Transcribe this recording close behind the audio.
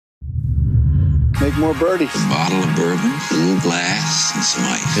make more birdies. A bottle of bourbon, a little glass, and some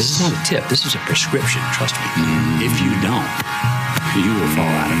ice. This is not a tip. This is a prescription. Trust me. If you don't, you will fall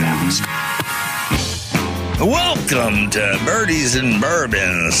out of bounds. Welcome to Birdies and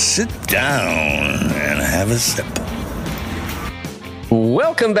Bourbon. Sit down and have a sip.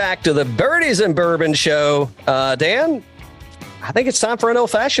 Welcome back to the Birdies and Bourbon Show. Dan, I think it's time for an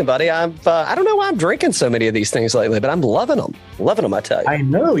old-fashioned, buddy. I don't know why I'm drinking so many of these things lately, but I'm loving them. Loving them, I tell you. I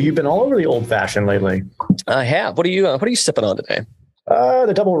know. You've been all over the old-fashioned lately. I have. What are you sipping on today?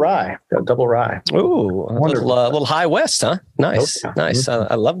 The double rye. Ooh, a little High West, huh? Nice, nice.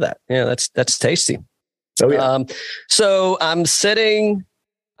 I love that. Yeah, that's tasty. Oh, yeah. So I'm sitting,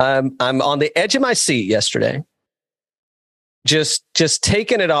 I'm on the edge of my seat yesterday. Just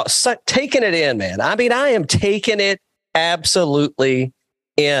taking it all, taking it in, man. I mean, I am taking it absolutely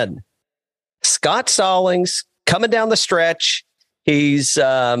in. Scott Stallings coming down the stretch. He's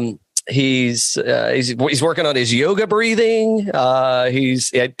working on his yoga breathing.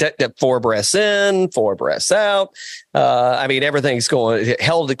 He's at 4 breaths in, 4 breaths out. I mean, everything's going.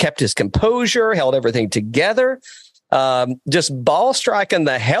 Kept his composure, held everything together. Just ball striking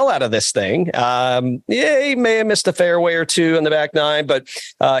the hell out of this thing. He may have missed a fairway or two in the back nine, but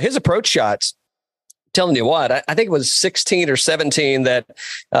his approach shots. Telling you what, I think it was 16 or 17 that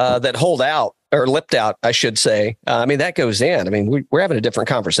hold out or lipped out, I should say. I mean, that goes in. I mean, we're having a different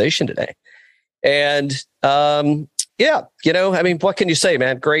conversation today. And yeah, I mean, what can you say,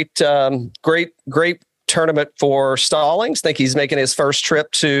 man? Great tournament for Stallings. Think he's making his first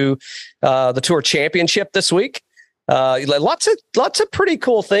trip to the Tour Championship this week. Lots of pretty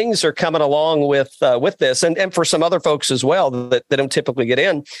cool things are coming along with this, and for some other folks as well that don't typically get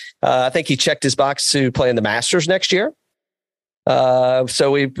in. I think he checked his box to play in the Masters next year.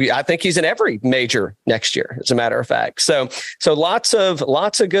 So I think he's in every major next year, as a matter of fact. So lots of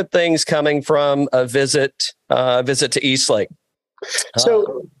good things coming from a visit to Eastlake.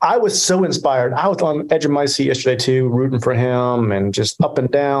 So I was so inspired. I was on the edge of my seat yesterday too, rooting for him and just up and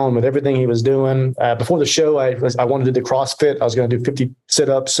down with everything he was doing. Before the show, I wanted to do the CrossFit. I was going to do 50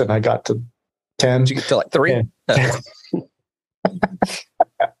 sit-ups, and I got to 10. Did you get to like 3? And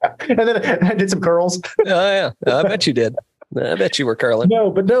then I did some curls. Oh yeah, I bet you did. I bet you were curling.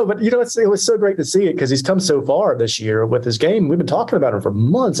 No, but it was so great to see it because he's come so far this year with his game. We've been talking about him for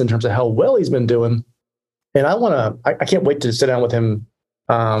months in terms of how well he's been doing. And I can't wait to sit down with him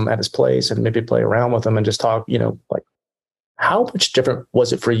at his place and maybe play around with him and just talk, like how much different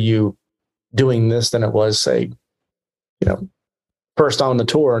was it for you doing this than it was, say, first on the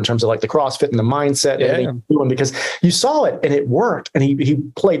tour in terms of like the CrossFit and the mindset and everything doing, because you saw it and it worked and he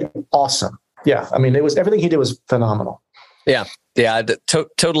played awesome. Yeah. I mean, everything he did was phenomenal. Yeah. Yeah. I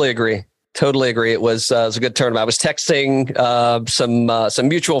totally agree. Totally agree. It was a good tournament. I was texting some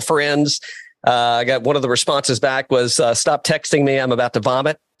mutual friends. I got one of the responses back was, stop texting me. I'm about to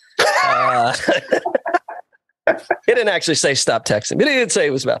vomit. He didn't actually say stop texting, but he did say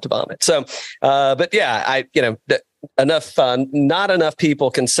he was about to vomit. So, but yeah, not enough people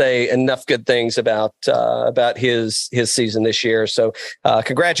can say enough good things about his season this year. So,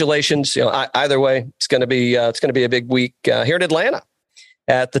 congratulations. Either way, it's going to be a big week here in Atlanta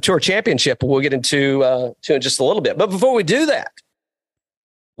at the Tour Championship. We'll get into in just a little bit. But before we do that,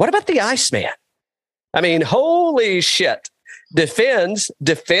 what about the Iceman? I mean, holy shit. Defends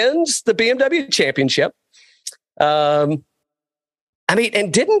the BMW Championship. I mean,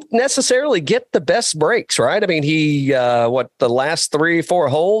 and didn't necessarily get the best breaks, right? I mean, he, the last 3-4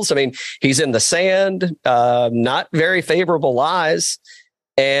 holes, I mean, he's in the sand, not very favorable lies.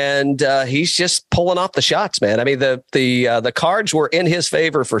 And he's just pulling off the shots, man. I mean, the cards were in his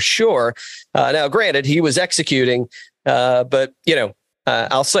favor for sure. Now, granted, he was executing, but,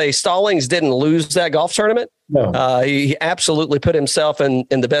 I'll say Stallings didn't lose that golf tournament. No. He absolutely put himself in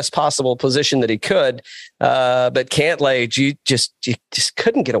the best possible position that he could. But Cantlay, you just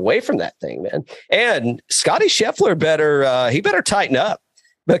couldn't get away from that thing, man. And Scotty Scheffler better tighten up,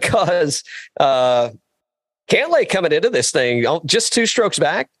 because Cantlay coming into this thing just 2 strokes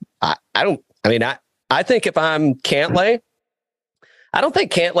back. I think if I'm Cantlay, I don't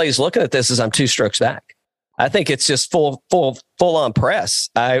think Cantlay's looking at this as I'm 2 strokes back. I think it's just full on press.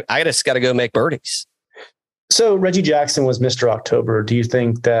 I just got to go make birdies. So Reggie Jackson was Mr. October. Do you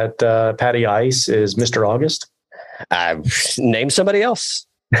think that Patty Ice is Mr. August? Name somebody else.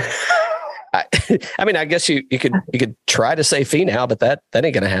 I mean, I guess you could try to say Finau, but that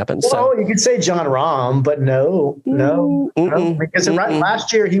ain't going to happen. Well, you could say Jon Rahm, but no, because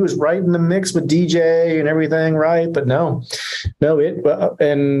last year he was right in the mix with DJ and everything, right? But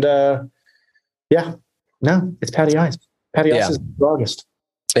it's Patty Ice. Patty Ice is August.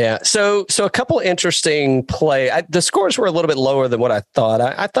 Yeah. So a couple interesting play. The scores were a little bit lower than what I thought.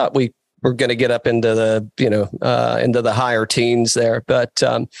 I thought we were going to get up into the, into the higher teens there, but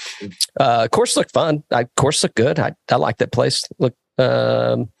course looked fun. Course looked good. I like that place. Look.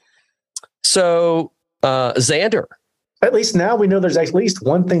 Xander. At least now we know there's at least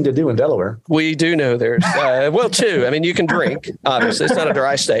one thing to do in Delaware. We do know there's, two. I mean, you can drink, obviously. It's not a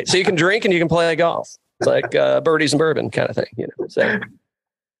dry state. So you can drink and you can play golf. It's like birdies and bourbon kind of thing, So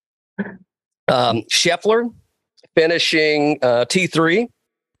Scheffler finishing T3.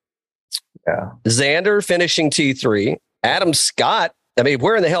 Yeah. Xander finishing T3. Adam Scott. I mean,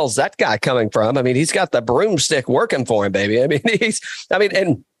 where in the hell is that guy coming from? I mean, he's got the broomstick working for him, baby. I mean,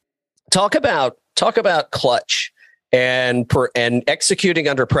 and talk about clutch and executing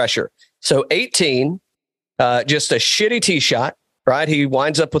under pressure. So 18, just a shitty tee shot, right? He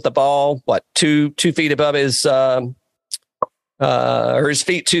winds up with the ball, 2 feet above his, or his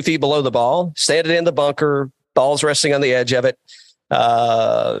feet 2 feet below the ball, standing in the bunker, ball's resting on the edge of it.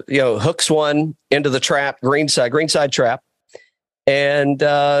 Hooks one into the trap, greenside trap, and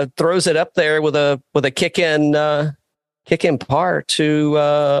throws it up there with a kick in par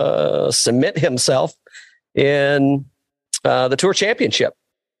to cement himself in the Tour Championship.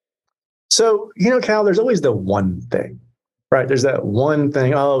 So, Cal, there's always the one thing, right? There's that one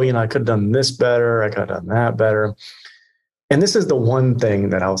thing. Oh, I could have done this better. I could have done that better. And this is the one thing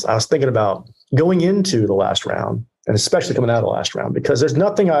that I was thinking about going into the last round, and especially coming out of the last round, because there's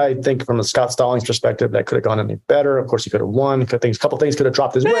nothing I think from a Scott Stallings perspective that could have gone any better. Of course, he could have won. A couple things could have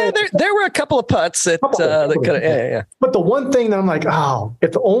dropped his way. There were a couple of putts that could have. Yeah. But the one thing that I'm like,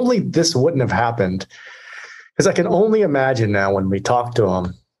 if only this wouldn't have happened, because I can only imagine now when we talk to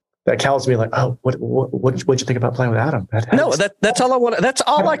him, that Cal's me like, oh, what'd you think about playing with Adam? That's all I want. That's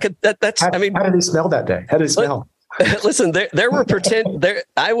all I could. How did he smell that day? How did he smell? Listen, there were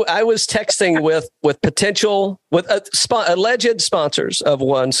I was texting with potential alleged sponsors of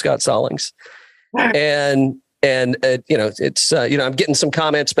one Scott Stallings, and it's I'm getting some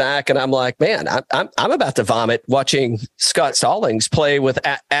comments back, and I'm like, man, I'm about to vomit watching Scott Stallings play with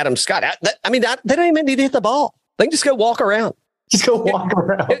Adam Scott. They don't even need to hit the ball; they can just go walk around. Just go walk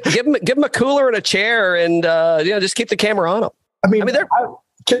around. Give them a cooler and a chair, and just keep the camera on them.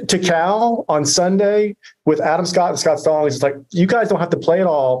 To Cal on Sunday with Adam Scott and Scott Stallings, it's like, you guys don't have to play it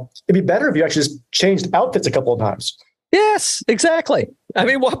all. It'd be better if you actually just changed outfits a couple of times. Yes, exactly. I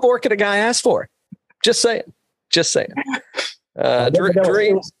mean, what more could a guy ask for? Just saying. Dreams.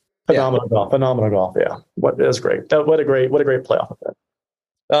 Phenomenal golf. Yeah. It was great. What a great playoff event.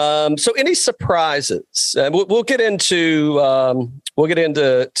 So any surprises? We'll get into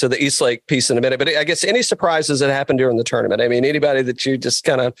the East Lake piece in a minute, but I guess any surprises that happened during the tournament? I mean, anybody that you just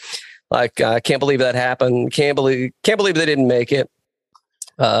kind of like, can't believe that happened. Can't believe they didn't make it.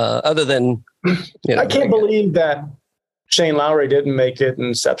 Other than, I can't believe that Shane Lowry didn't make it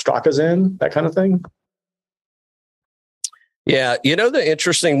and Sepp Straka's in, that kind of thing. Yeah. The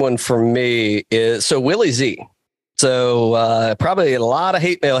interesting one for me is, Willie Z. So probably a lot of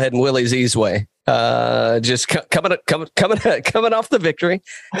hate mail heading Willie Z's way. Just coming off the victory,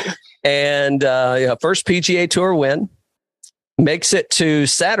 and first PGA Tour win, makes it to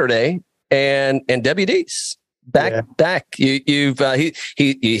Saturday, and WD's back.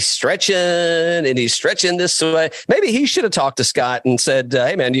 He's stretching and he's stretching this way. Maybe he should have talked to Scott and said,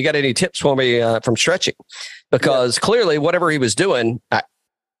 "Hey man, you got any tips for me from stretching?" Because clearly, whatever he was doing,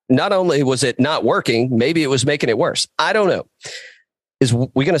 not only was it not working, maybe it was making it worse. I don't know. Is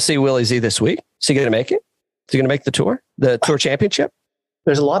we going to see Willie Z this week? Is he going to make it? Is he going to make the Tour Championship?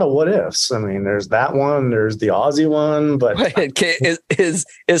 There's a lot of what ifs. I mean, there's that one, there's the Aussie one, but is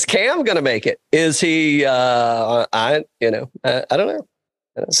Cam going to make it? Is he? I don't know.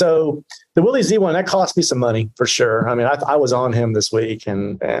 So the Willie Z one, that cost me some money for sure. I mean, I was on him this week,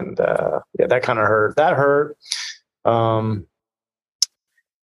 and that kind of hurt. That hurt.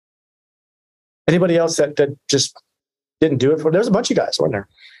 Anybody else that just didn't do it for? There's a bunch of guys, weren't there?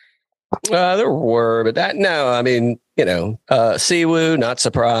 There were, but Siwoo, not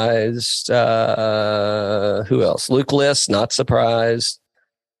surprised. Who else? Luke List, not surprised.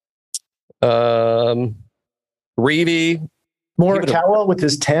 Reevy. Morikawa with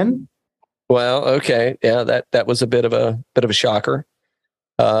his 10. Well, okay. Yeah, that was a bit of a shocker.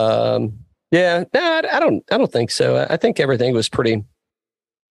 I don't think so. I think everything was pretty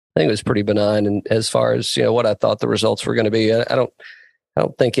benign, and as far as what I thought the results were going to be, I don't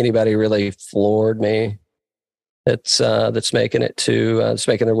think anybody really floored me. That's making it to that's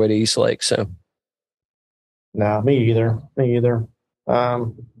making their way to East Lake. So, no, me either.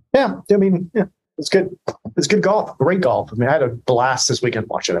 It's good. It's good golf. Great golf. I mean, I had a blast this weekend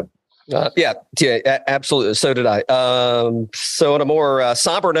watching it. Yeah, absolutely. So did I. So on a more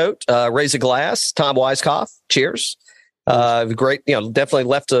somber note, raise a glass. Tom Weiskopf, cheers. Great, definitely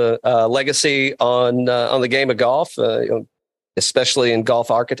left a legacy on the game of golf, especially in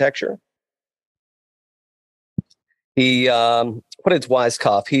golf architecture. He, what is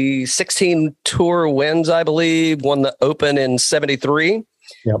Weiskopf? He 16 tour wins, I believe. Won the Open in '73.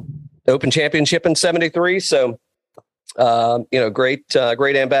 Yep. Open Championship in '73. So. Great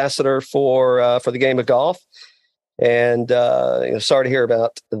ambassador for the game of golf, and sorry to hear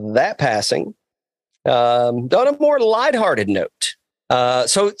about that passing. On a more lighthearted note,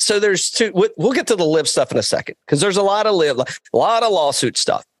 so there's two. We'll get to the live stuff in a second because there's a lot of lawsuit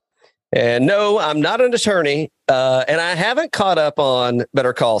stuff. And no, I'm not an attorney, and I haven't caught up on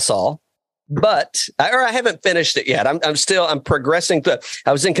Better Call Saul, but I haven't finished it yet. I'm progressing through.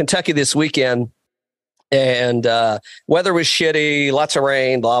 I was in Kentucky this weekend. And weather was shitty, lots of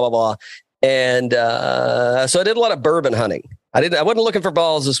rain, blah, blah, blah. And so I did a lot of bourbon hunting. I wasn't looking for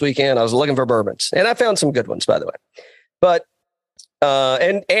balls this weekend. I was looking for bourbons. And I found some good ones, by the way. But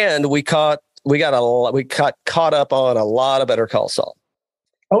and we got caught up on a lot of Better Call Saul.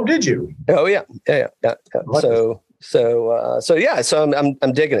 Oh, did you? Oh, yeah. So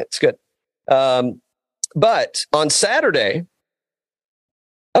I'm digging it. It's good. But on Saturday,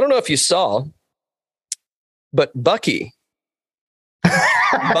 I don't know if you saw, but Bucky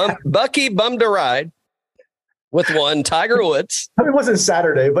bummed a ride with one Tiger Woods. I mean, it wasn't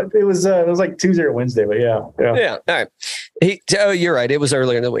Saturday, but it was like Tuesday or Wednesday. But yeah. All right. You're right. It was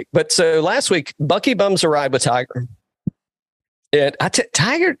earlier in the week. But so last week, Bucky bums a ride with Tiger, and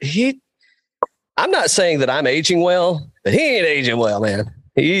Tiger. I'm not saying that I'm aging well, but he ain't aging well, man.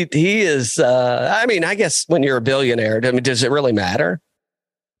 He is. I mean, I guess when you're a billionaire, does it really matter?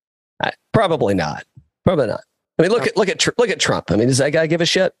 Probably not. Probably not. I mean, look at Trump. I mean, does that guy give a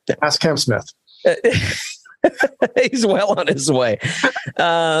shit? Ask Cam Smith. He's well on his way.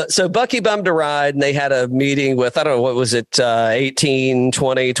 So Bucky bummed a ride, and they had a meeting with, I don't know, what was it, 18,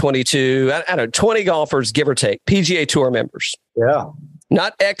 20, 22, I don't know, 20 golfers, give or take, PGA Tour members. Yeah.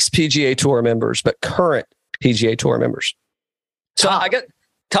 Not ex-PGA Tour members, but current PGA Tour members. So I got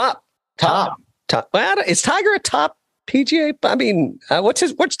top. Well, is Tiger a top PGA? I mean,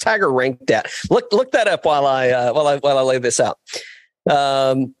 what's Tiger ranked at? Look that up while I lay this out.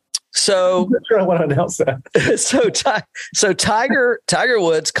 So I'm sure I want to announce that. So Tiger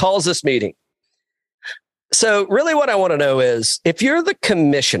Woods calls this meeting. So really, what I want to know is, if you're the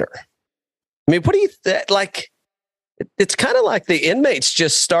commissioner, I mean, what do you like? It's kind of like the inmates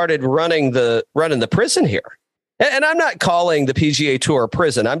just started running the prison here. And I'm not calling the PGA Tour a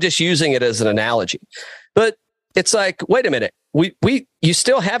prison. I'm just using it as an analogy. But it's like, wait a minute. You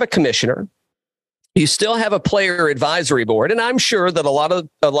still have a commissioner. You still have a player advisory board. And I'm sure that a lot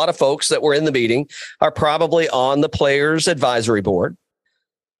of folks that were in the meeting are probably on the players advisory board.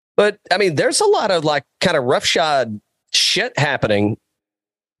 But I mean, there's a lot of like kind of roughshod shit happening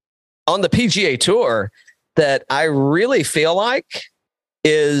on the PGA Tour that I really feel like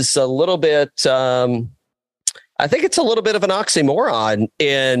is a little bit, I think it's a little bit of an oxymoron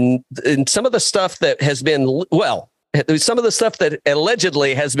in some of the stuff that has been, some of the stuff that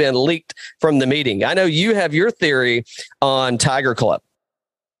allegedly has been leaked from the meeting. I know you have your theory on Tiger Club.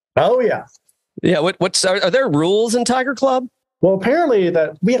 Oh yeah. Yeah. Are there rules in Tiger Club? Well, apparently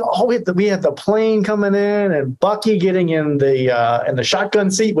that we had the plane coming in and Bucky getting in the shotgun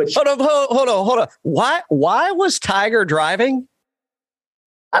seat. Which hold on. Why was Tiger driving?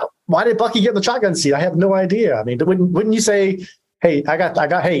 Why did Bucky get in the shotgun seat? I have no idea. I mean, wouldn't you say, "Hey,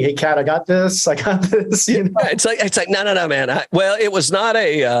 hey, Cat, I got this. You know? It's like no, man. It was not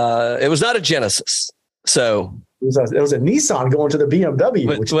a Genesis. So it was a Nissan going to the BMW.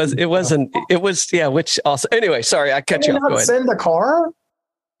 Which also, anyway, sorry, I cut you off. Can they not send a car?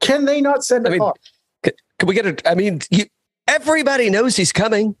 Can they not send a car? Can we get everybody knows he's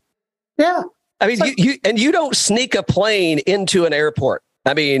coming. Yeah. I mean, you don't sneak a plane into an airport.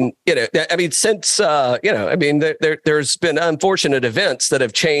 I mean, since there's been unfortunate events that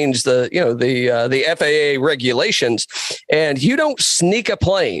have changed the FAA regulations, and you don't sneak a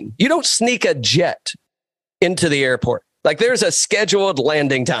plane, you don't sneak a jet into the airport. Like, there's a scheduled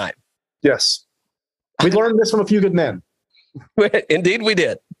landing time. Yes, we learned this from a few good men. Indeed, we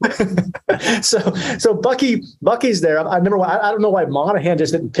did. So Bucky's there. I don't know why Monahan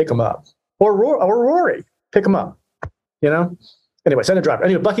just didn't pick him up, or Rory pick him up. You know. Anyway, send a driver.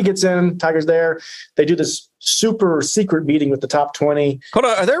 Anyway, Bucky gets in. Tiger's there. They do this super secret meeting with the top 20. Hold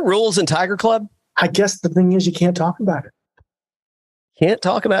on. Are there rules in Tiger Club? I guess the thing is you can't talk about it. Can't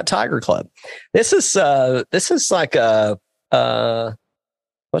talk about Tiger Club. This is like a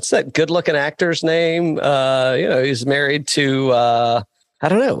what's that good looking actor's name? He's married to I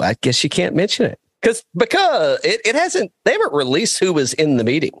don't know. I guess you can't mention it because it hasn't. They haven't released who was in the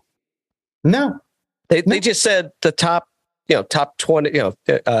meeting. No, they just said the top 20,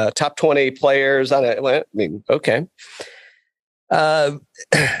 top 20 players. I mean, okay. But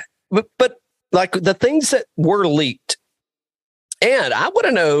like the things that were leaked, and I want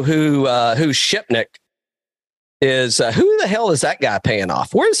to know who Shipnick is. Who the hell is that guy paying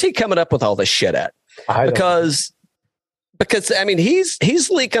off? Where is he coming up with all this shit at? Because I mean, he's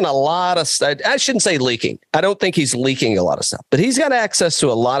leaking a lot of stuff. I shouldn't say leaking. I don't think he's leaking a lot of stuff, but he's got access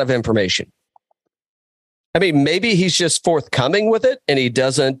to a lot of information. I mean, maybe he's just forthcoming with it and he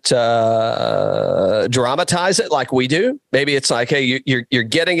doesn't dramatize it like we do. Maybe it's like, hey, you're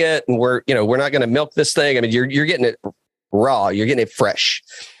getting it, and we're not going to milk this thing. I mean, you're getting it raw. You're getting it fresh.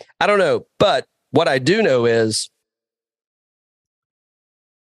 I don't know, but what I do know is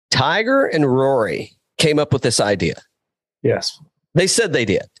Tiger and Rory came up with this idea. Yes. They said they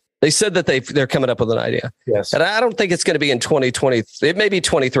did. They said that they're coming up with an idea. Yes. And I don't think it's going to be in 2020. It may be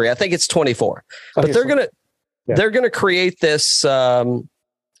 23. I think it's 24. But they're going to create this. I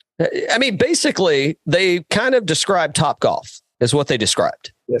mean, basically, they kind of described Topgolf is what they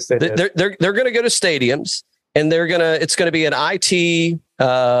described. Yes, they did. They're going to go to stadiums, and it's going to be an IT,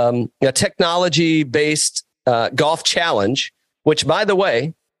 technology based golf challenge. Which, by the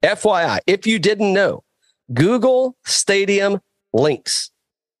way, FYI, if you didn't know, Google Stadium links.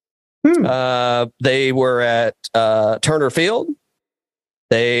 They were at Turner Field.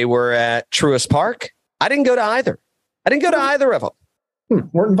 They were at Truist Park. I didn't go to either. I didn't go to either of them.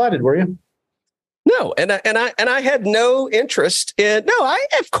 Weren't invited, were you? No, and I had no interest in. No,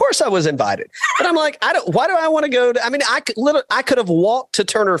 of course I was invited, but I'm like, why do I want to go to? I mean, I could have walked to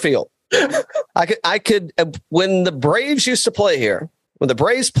Turner Field. I could when the Braves used to play here. When the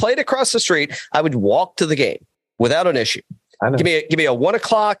Braves played across the street, I would walk to the game without an issue. Give me a 1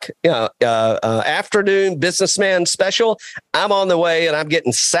 o'clock afternoon businessman special. I'm on the way and I'm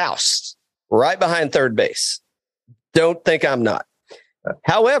getting soused right behind third base. Don't think I'm not.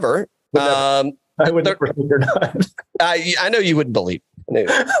 However, I would never think you're not. I know you wouldn't believe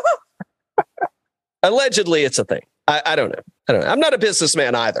it. Allegedly, it's a thing. I don't know. I'm not a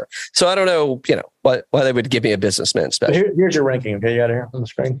businessman either, so I don't know. Why they would give me a businessman special. Here's your ranking. Okay, you got it here on the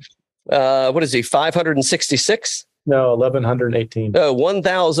screen. What is he? 566? No, 1118. Oh,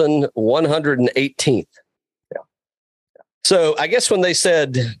 1,118th. Yeah. So I guess when they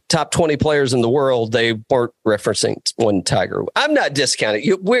said top 20 players in the world, they weren't referencing one Tiger. I'm not discounting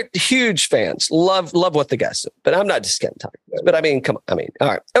you. We're huge fans. Love what the guys do, but I'm not discounting Tiger. But I mean, come on. I mean, all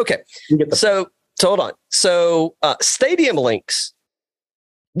right. Okay. So hold on. So Stadium Links,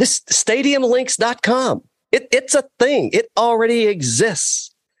 this stadiumlinks.com, it's a thing. It already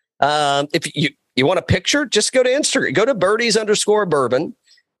exists. If you want a picture, just go to Instagram, go to birdies_bourbon.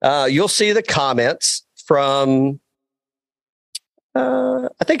 You'll see the comments from, I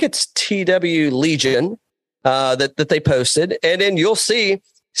think it's TW Legion that they posted. And then you'll see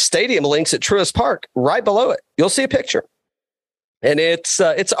Stadium Links at Truist Park right below it. You'll see a picture. And it's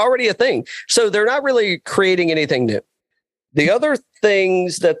already a thing. So they're not really creating anything new. The other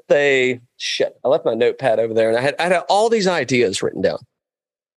things that I left my notepad over there, and I had all these ideas written down.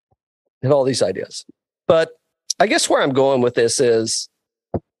 I have all these ideas. But I guess where I'm going with this is,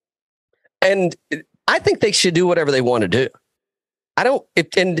 and I think they should do whatever they want to do.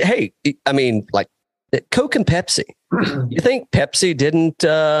 Hey, I mean, like Coke and Pepsi. You think Pepsi didn't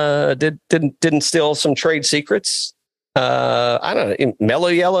steal some trade secrets? I don't know, Mellow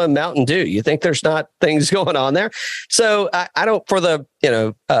Yellow and Mountain Dew. You think there's not things going on there? So I don't, for the,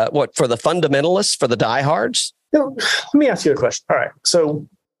 for the fundamentalists, for the diehards. Let me ask you a question. All right. So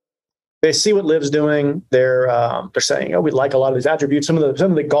they see what Liv's doing. They're saying, we like a lot of these attributes. Some of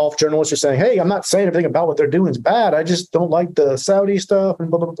the golf journalists are saying, hey, I'm not saying everything about what they're doing is bad. I just don't like the Saudi stuff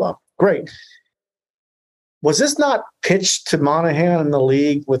and blah, blah, blah. Great. Was this not pitched to Monahan in the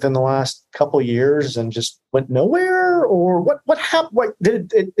league within the last couple of years and just went nowhere? Or what happened? What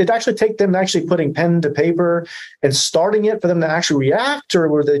did it actually take them actually putting pen to paper and starting it for them to actually react, or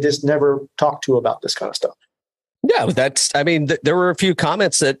were they just never talked to about this kind of stuff? Yeah, there were a few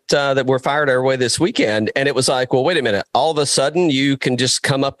comments that were fired our way this weekend, and it was like, well, wait a minute. All of a sudden, you can just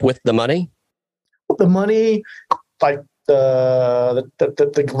come up with the money. The money, like the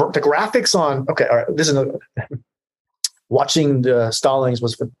graphics on. Okay, all right. This is watching the Stallings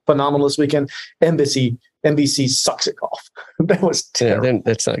was phenomenal this weekend. NBC sucks at golf. That was terrible. Yeah,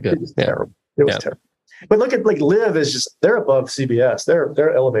 that's not good. It was terrible. It was terrible. But look at Live is just they're above CBS.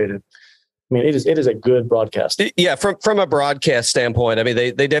 They're elevated. I mean, it is a good broadcast. Yeah, from a broadcast standpoint, I mean,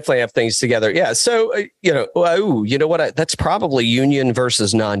 they definitely have things together. Yeah, so you know what? That's probably union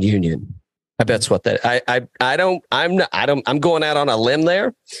versus non-union. I bet that's what that. I'm going out on a limb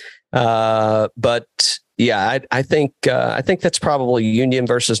there, but yeah, I think that's probably union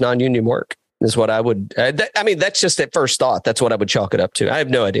versus non-union work is what I would. I mean, that's just at first thought. That's what I would chalk it up to. I have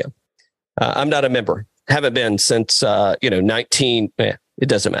no idea. I'm not a member. Haven't been since 19. It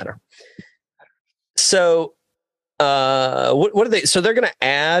doesn't matter. So, what are they? So they're going to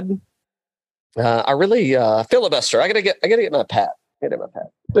add a filibuster. I gotta get my pad.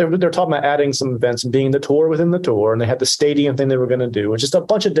 They're talking about adding some events and being the tour within the tour, and they had the stadium thing they were going to do, and just a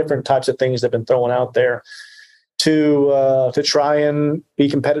bunch of different types of things they've been throwing out there to try and be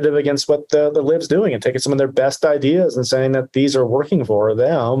competitive against what the Live's doing and taking some of their best ideas and saying that these are working for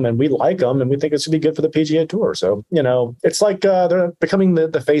them and we like them and we think it's going to be good for the PGA Tour. So, it's like they're becoming the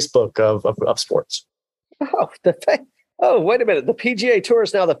Facebook of sports. Oh, wait a minute. The PGA Tour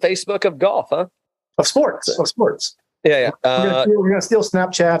is now the Facebook of golf, huh? Of sports. Yeah. We're going to steal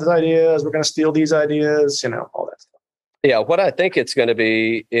Snapchat's ideas. We're going to steal these ideas, all that stuff. Yeah. What I think it's going to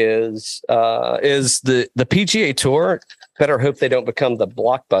be is the PGA Tour. Better hope they don't become the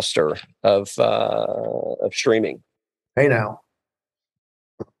Blockbuster of streaming. Hey, now.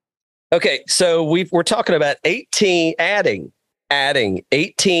 Okay. So we're talking about adding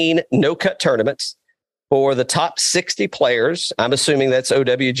 18 no-cut tournaments for the top 60 players. I'm assuming that's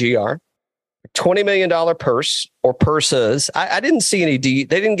OWGR. $20 million purse or purses. I didn't see any. They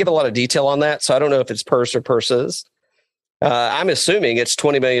didn't give a lot of detail on that, so I don't know if it's purse or purses. I'm assuming it's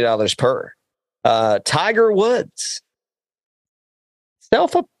 $20 million per. Tiger Woods.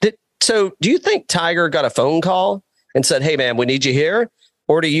 So do you think Tiger got a phone call and said, "Hey, man, we need you here"?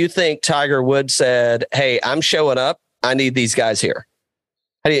 Or do you think Tiger Woods said, "Hey, I'm showing up. I need these guys here"?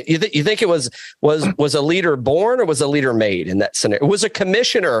 How do you think it was a leader born or was a leader made in that scenario? Was a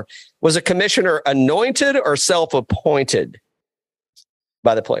commissioner anointed or self-appointed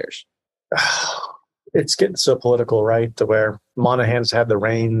by the players? It's getting so political, right? To where Monahan's had the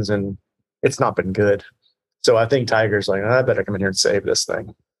reins and it's not been good. So I think Tiger's like, I better come in here and save this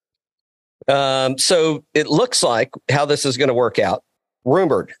thing. So it looks like how this is going to work out.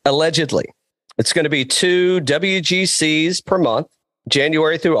 Rumored, allegedly, it's going to be 2 WGCs per month.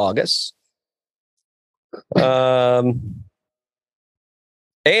 January through August.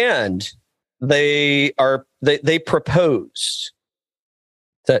 And they proposed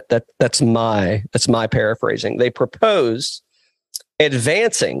that's my paraphrasing. They proposed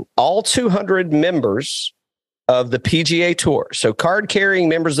advancing all 200 members of the PGA Tour. So card carrying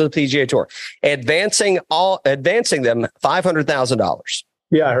members of the PGA Tour, advancing them $500,000.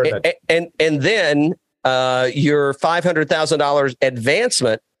 Yeah, I heard that. And then your $500,000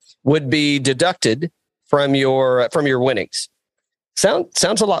 advancement would be deducted from your winnings.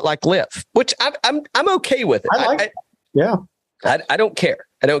 Sounds a lot like Live, which I'm okay with it. I don't care.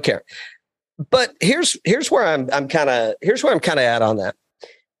 But here's where I'm kind of at on that.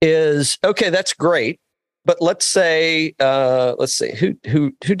 Is okay. That's great. But let's see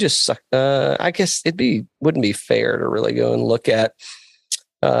who just sucked. I guess wouldn't be fair to really go and look at.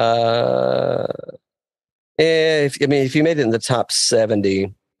 If you made it in the top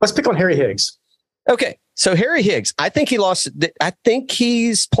 70, let's pick on Harry Higgs. Okay, so Harry Higgs, I think he lost. I think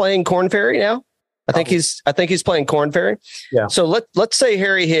he's playing Korn Ferry now. I think he's playing Korn Ferry. Yeah. So let's say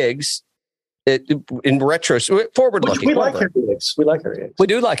Harry Higgs. In retrospect, forward looking, we like Harry Higgs. We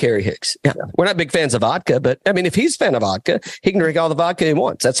do like Harry Higgs. Yeah. We're not big fans of vodka, but I mean, if he's a fan of vodka, he can drink all the vodka he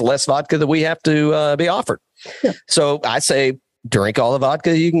wants. That's less vodka that we have to be offered. Yeah. So I say, drink all the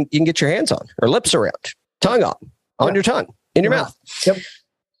vodka you can get your hands on or lips around, tongue on your tongue, in your mouth. Yep.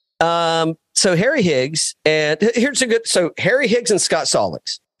 So Harry Higgs, and here's a good. So Harry Higgs and Scott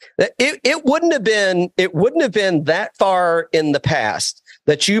Stallings. It wouldn't have been that far in the past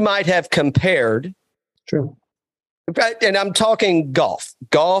that you might have compared. True. And I'm talking golf,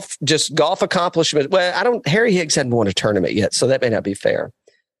 just golf accomplishment. Well, Harry Higgs hadn't won a tournament yet, so that may not be fair.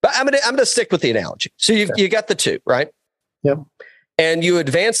 But I'm gonna stick with the analogy. So you got the two, right? Yep. And you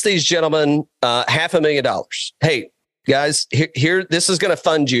advance these gentlemen $500,000. Hey, guys, here this is going to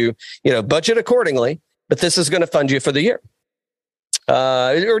fund you. Budget accordingly, but this is going to fund you for the year.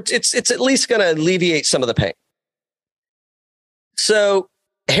 Or it's at least going to alleviate some of the pain. So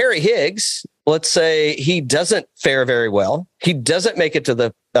Harry Higgs, let's say he doesn't fare very well. He doesn't make it to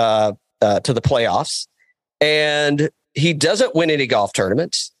the playoffs, and he doesn't win any golf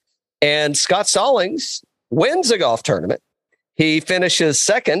tournaments. And Scott Stallings wins a golf tournament. He finishes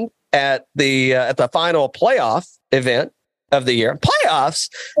second at the final playoff event of the year, playoffs,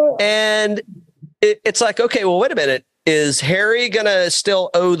 and it's like, okay, well, wait a minute. Is Harry going to still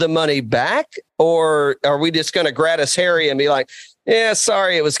owe the money back, or are we just going to gratis Harry and be like, yeah,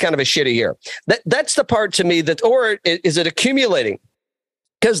 sorry, it was kind of a shitty year? That's the part to me that, or is it accumulating?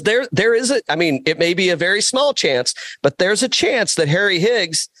 Because there is it may be a very small chance, but there's a chance that Harry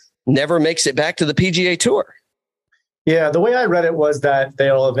Higgs never makes it back to the PGA Tour. Yeah, the way I read it was that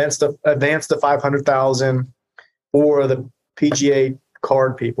they'll advance the $500,000 for the PGA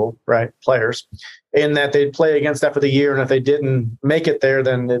card people, right, players, and that they'd play against that for the year. And if they didn't make it there,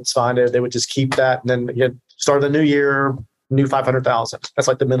 then it's fine. They would just keep that, and then you start the new year, new 500,000. That's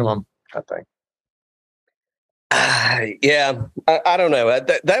like the minimum, I think. Yeah, I don't know.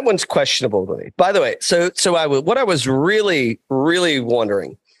 That one's questionable to me. By the way, so what I was really, really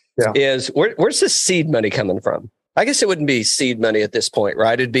wondering is where's the seed money coming from? I guess it wouldn't be seed money at this point,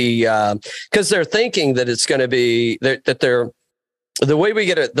 right? It'd be because they're thinking that it's going to be that they're the way we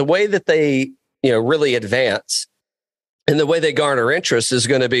get it, the way that they really advance, and the way they garner interest is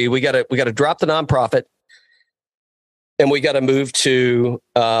going to be we got to drop the nonprofit, and we got to move to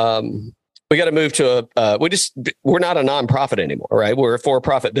we're not a nonprofit anymore, right? We're a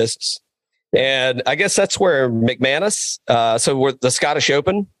for-profit business, and I guess that's where McManus. So we're the Scottish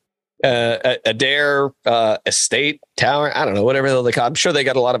Open. Adair Estate Tower, I don't know, whatever they call it. I'm sure they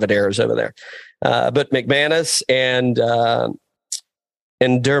got a lot of Adairs over there. But McManus and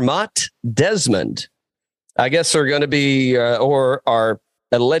Dermot Desmond, I guess, are going to be or are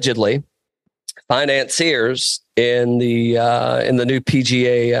allegedly financiers in the new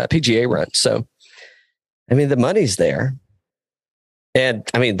PGA run. So, I mean, the money's there, and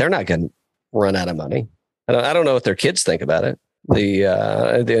I mean, they're not going to run out of money. I don't know what their kids think about it. They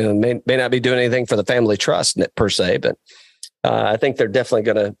may not be doing anything for the family trust per se, but I think they're definitely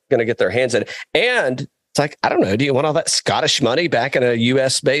going to get their hands in it. And it's like, I don't know. Do you want all that Scottish money back in a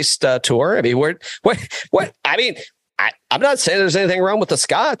U.S. based tour? I mean, what? I mean, I'm not saying there's anything wrong with the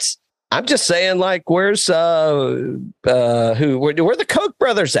Scots. I'm just saying, like, where's where the Koch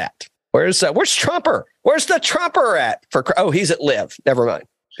brothers at? Where's Trumper? Where's the Trumper at? He's at Live. Never mind.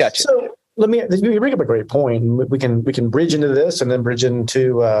 Gotcha. So you bring up a great point. We can bridge into this and then bridge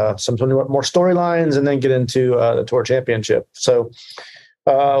into some more storylines and then get into the Tour Championship. So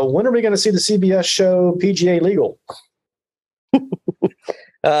when are we going to see the CBS show PGA Legal?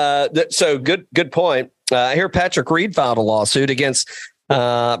 So good point. I hear Patrick Reed filed a lawsuit against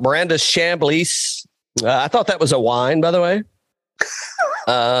Miranda Chambliss. I thought that was a wine, by the way.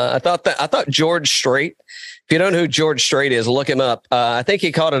 I thought George Strait. If you don't know who George Strait is, look him up. I think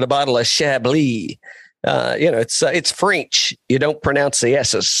he called it a bottle of Chablis. It's French. You don't pronounce the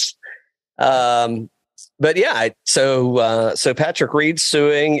S's. But yeah, so Patrick Reed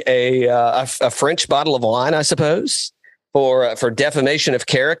suing a French bottle of wine, I suppose, for defamation of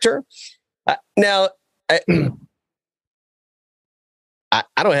character. Now, I don't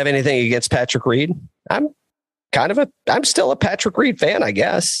have anything against Patrick Reed. I'm still a Patrick Reed fan, I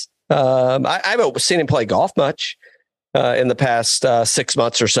guess. I haven't seen him play golf much in the past 6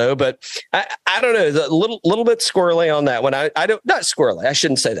 months or so, but I don't know, a little bit squirrely on that one. I don't, not squirrely. I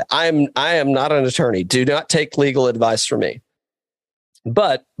shouldn't say that. I am not an attorney. Do not take legal advice from me.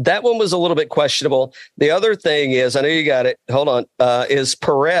 But that one was a little bit questionable. The other thing is, I know you got it. Hold on. Is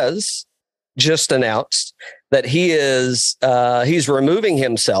Perez just announced that he's removing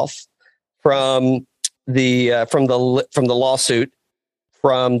himself from the lawsuit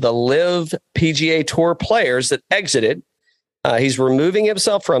from the Live PGA Tour players that exited. He's removing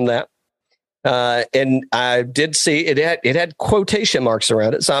himself from that. And I did see it had quotation marks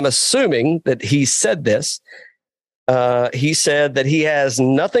around it. So I'm assuming that he said this. He said that he has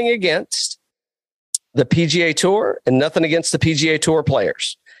nothing against the PGA Tour and nothing against the PGA Tour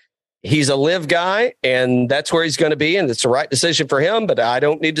players. He's a Live guy, and that's where he's going to be, and it's the right decision for him, but I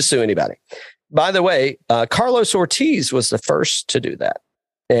don't need to sue anybody. By the way, Carlos Ortiz was the first to do that.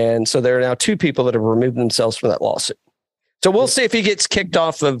 And so there are now two people that have removed themselves from that lawsuit. So we'll see if he gets kicked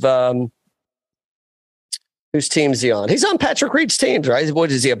off of whose team is he on? He's on Patrick Reed's teams, right? What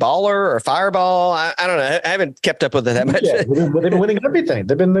is he, a baller or a fireball? I don't know. I haven't kept up with it that much. Yeah, they've been winning everything.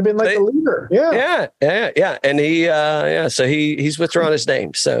 They've been like the leader. Yeah. And so he's withdrawn his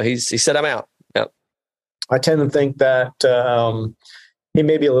name. So he said, I'm out. Yeah. I tend to think that he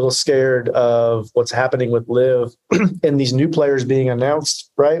may be a little scared of what's happening with Liv and these new players being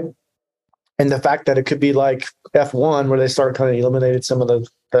announced, right? And the fact that it could be like F1 where they start kind of eliminating some of the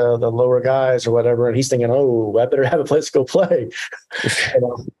lower guys or whatever. And he's thinking, oh, I better have a place to go play.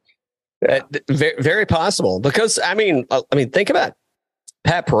 Very, very possible because, I mean, think about it.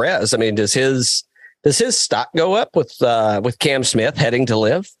 Pat Perez, I mean, does his stock go up with Cam Smith heading to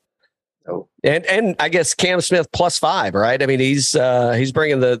Live? Oh. And I guess Cam Smith +5, right? I mean, he's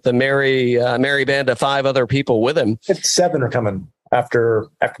bringing the merry band of 5 other people with him. It's 7 are coming after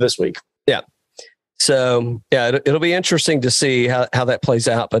this week. Yeah. So yeah, it'll be interesting to see how that plays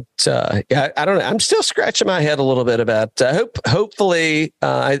out. But yeah, I don't know. I'm still scratching my head a little bit about. Hopefully,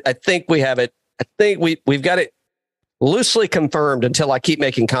 I think we have it. I think we've got it loosely confirmed until I keep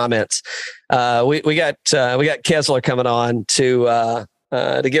making comments. We got Kessler coming on to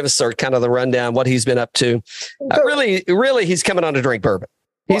give us kind of the rundown what he's been up to. Really, he's coming on to drink bourbon.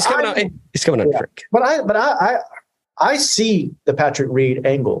 He's coming on to drink. But I see the Patrick Reed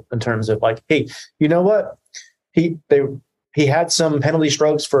angle in terms of like, hey, you know what? He had some penalty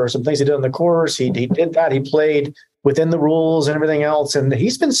strokes for some things he did on the course. He did that. He played within the rules and everything else, and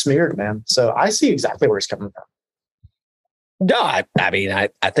he's been smeared, man. So I see exactly where he's coming from. No, I mean, I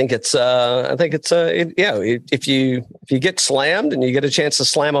think it's if you get slammed and you get a chance to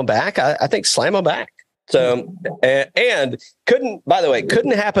slam them back, I think slam them back. So and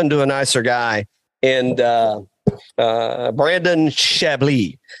couldn't happen to a nicer guy. And Brandon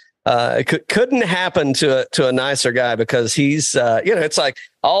Chablis couldn't happen to a nicer guy because he's it's like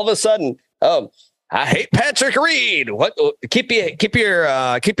all of a sudden, I hate Patrick Reed. What? Keep your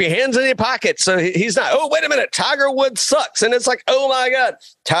hands in your pockets. So he's not. Oh, wait a minute. Tiger Woods sucks, and it's like, oh my God,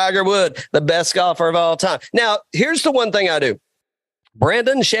 Tiger Woods, the best golfer of all time. Now, here's the one thing I do.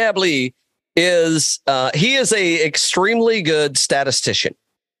 Brandon Chablis is a extremely good statistician.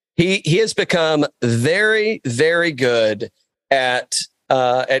 He has become very, very good at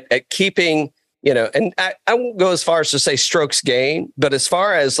keeping. And I won't go as far as to say strokes gained, but as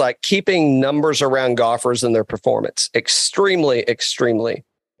far as like keeping numbers around golfers and their performance, extremely, extremely,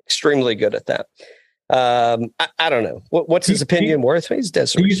 extremely good at that. I don't know. What's his opinion worth? He's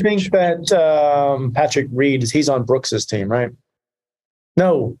desperate. Do you think that Patrick Reed, he's on Brooks's team, right?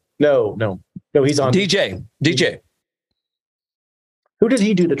 No, he's on DJ. Who did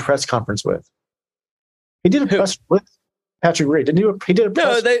he do the press conference with? He did a press with Patrick Reed. He did a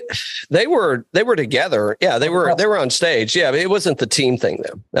press? No, they were together. Yeah, they were on stage. Yeah, but it wasn't the team thing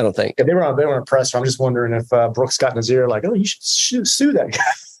though. I don't think. Yeah, they were on a press. So I'm just wondering if Brooks got in his ear like, oh, you should sue that guy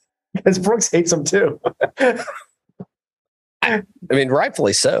because Brooks hates him too. I mean,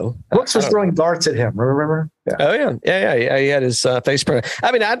 rightfully so. Brooks was throwing darts at him. Remember? Yeah. Oh yeah. He had his face burn.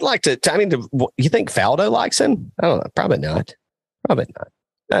 I mean, I'd like to. I mean, you think Faldo likes him? I don't know. Probably not. I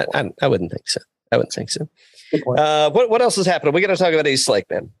wouldn't think so. I wouldn't think so. What else is happening? We got to talk about East Lake,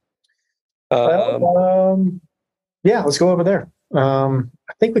 man. Yeah, let's go over there. I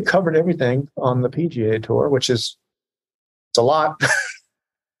think we covered everything on the PGA Tour, which is it's a lot.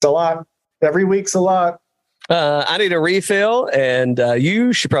 It's a lot. Every week's a lot. I need a refill, and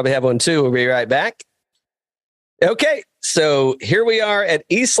you should probably have one too. We'll be right back. Okay, so here we are at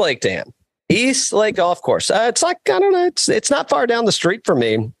East Lake Dam. East Lake Golf Course. It's like, I don't know. It's not far down the street from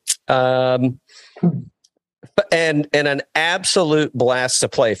me. And an absolute blast to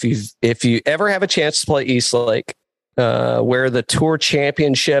play. If you ever have a chance to play East Lake, where the Tour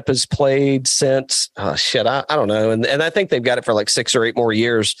Championship has played since, I don't know. And I think they've got it for like 6 or 8 more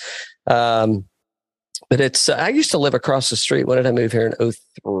years. But it's, I used to live across the street. When did I move here? In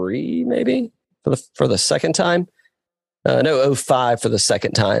 2003, maybe for the second time. No, 2005 for the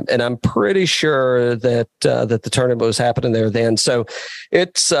second time. And I'm pretty sure that the tournament was happening there then. So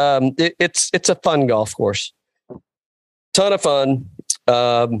it's a fun golf course. Ton of fun.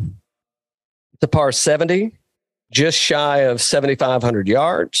 The par 70, just shy of 7,500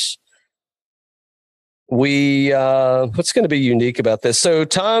 yards. What's going to be unique about this? So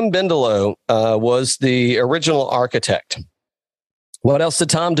Tom Bendelow was the original architect. What else did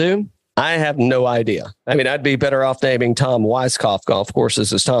Tom do? I have no idea. I mean, I'd be better off naming Tom Weiskopf golf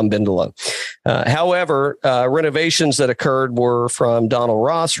courses as Tom Bendelow. However, renovations that occurred were from Donald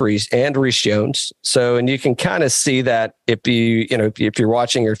Ross and Reese Jones. So, and you can kind of see that if you're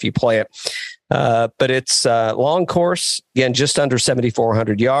watching or if you play it. But it's a long course, again, just under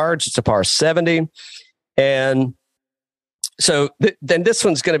 7,400 yards. It's a par 70. And so then this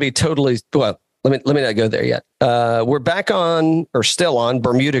one's going to be totally, well, let me not go there yet. We're back on, or still on,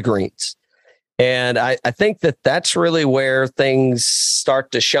 Bermuda greens. And I think that's really where things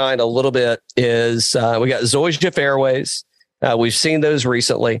start to shine a little bit is we got Zoysia fairways. We've seen those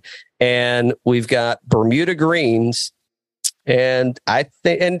recently. And we've got Bermuda greens. And I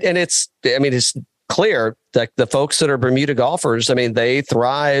think, and it's clear that the folks that are Bermuda golfers, I mean, they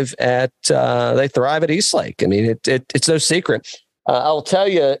thrive at East Lake. I mean, it's no secret. I'll tell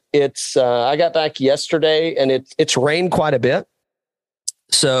you, I got back yesterday and it's rained quite a bit.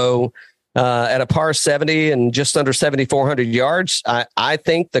 So at a par 70 and just under 7,400 yards, I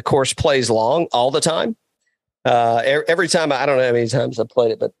think the course plays long all the time. Every time, I don't know how many times I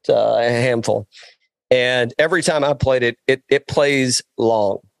played it, but a handful. And every time I played it, it plays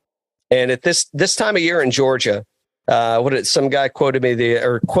long. And at this time of year in Georgia, some guy quoted me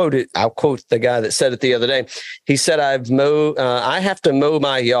I'll quote the guy that said it the other day. He said, I have to mow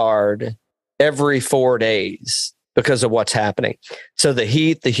my yard every 4 days because of what's happening. So the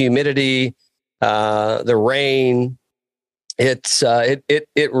heat, the humidity, the rain,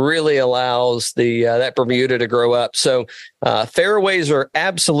 it really allows that Bermuda to grow up. So fairways are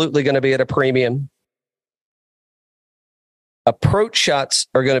absolutely going to be at a premium. Approach shots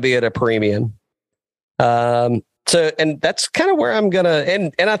are going to be at a premium. So, and that's kind of where I'm going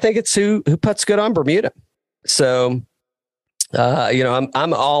to, and I think it's who putts good on Bermuda. So,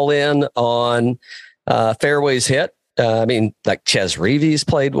 I'm all in on fairways hit. I mean, like Ches Reeves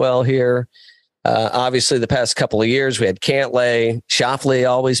played well here. Obviously, the past couple of years, we had Cantlay. Schauffele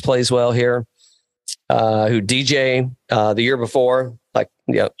always plays well here. Who DJ the year before,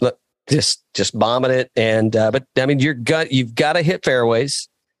 just bombing it. And but I mean, you've got to hit fairways,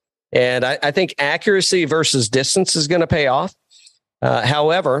 and I think accuracy versus distance is going to pay off.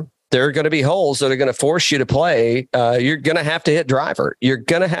 However, there are going to be holes that are going to force you to play. You're going to have to hit driver. You're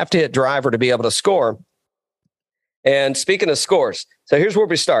going to have to hit driver to be able to score. And speaking of scores, so here's where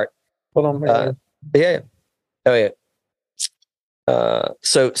we start. Hold on. Yeah. Oh, yeah.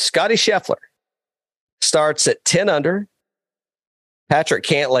 So Scotty Scheffler starts at 10 under. Patrick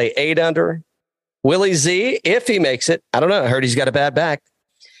Cantlay, 8 under. Willie Z, if he makes it, I don't know. I heard he's got a bad back.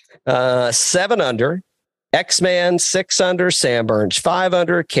 7 under. X-Man, 6 under. Sam Burns, 5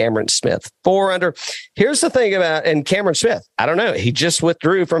 under. Cameron Smith, 4 under. Here's the thing and Cameron Smith, I don't know. He just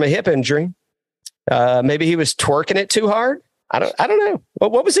withdrew from a hip injury. Maybe he was twerking it too hard. I don't know.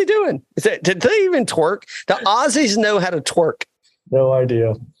 What was he doing? Did they even twerk? The Aussies know how to twerk. No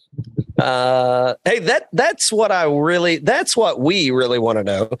idea. Hey, that's what we really want to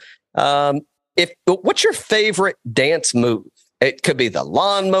know. What's your favorite dance move? It could be the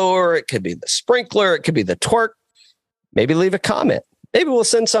lawnmower. It could be the sprinkler. It could be the twerk. Maybe leave a comment. Maybe we'll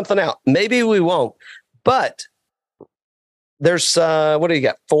send something out. Maybe we won't. But there's, what do you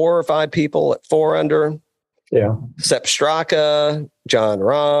got? 4 or 5 people at 4 under. Yeah. Sepp Straka, John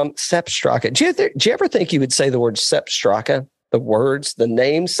Rahm, Sepp Straka. Do you ever think you would say the word Sepp Straka, the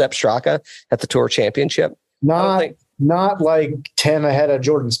name Sepp Straka at the Tour Championship? Not like 10 ahead of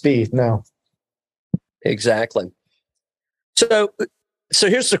Jordan Spieth. No. Exactly. So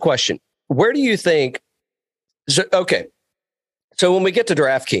here's the question. Where do you think? So when we get to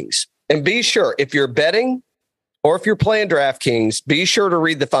DraftKings, and be sure if you're betting or if you're playing DraftKings, be sure to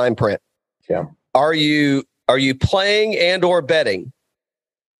read the fine print. Yeah. Are you playing and or betting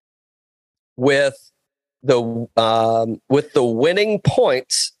with the winning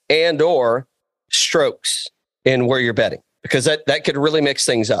points and or strokes in where you're betting? Because that could really mix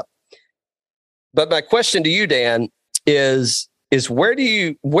things up. But my question to you, Dan, is where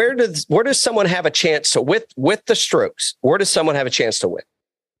does someone have a chance to with the strokes? Where does someone have a chance to win?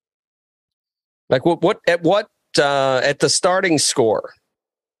 Like at the starting score?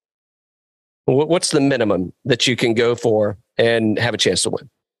 What's the minimum that you can go for and have a chance to win?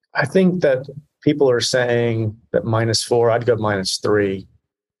 I think that people are saying that -4. I'd go -3.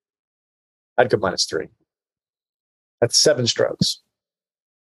 I'd go -3. That's 7 strokes.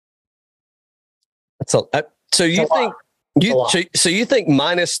 That's so you think you think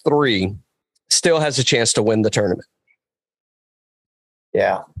 -3 still has a chance to win the tournament?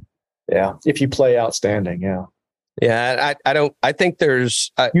 Yeah. If you play outstanding, yeah. Yeah, I don't. I think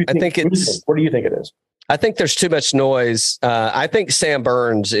there's. I think it's. What do you think it is? I think there's too much noise. I think Sam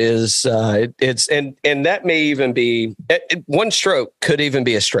Burns is. It's and that may even be one stroke could even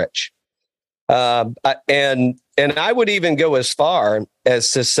be a stretch. And I would even go as far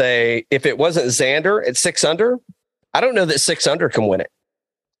as to say if it wasn't Xander at 6 under, I don't know that 6 under can win it.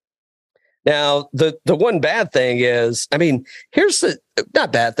 Now, the one bad thing is, I mean, here's the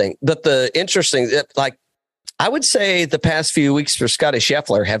not bad thing, but the interesting, like I would say the past few weeks for Scotty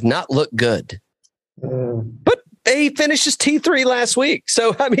Scheffler have not looked good, but he finished his T3 last week.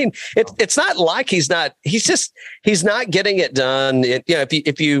 So, I mean, it's not like he's not getting it done.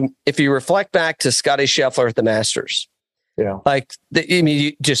 If you reflect back to Scotty Scheffler at the Masters, yeah, like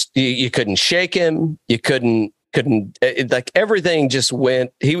you couldn't shake him. You couldn't like everything just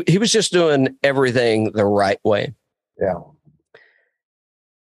went. He was just doing everything the right way. Yeah.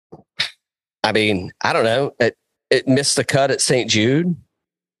 I mean, I don't know. It missed the cut at St. Jude.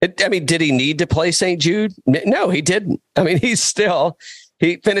 Did he need to play St. Jude? No, he didn't. I mean, he still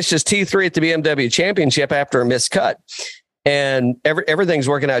He finishes T3 at the BMW Championship after a missed cut, and everything's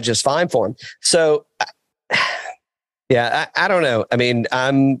working out just fine for him. So, yeah, I don't know. I mean,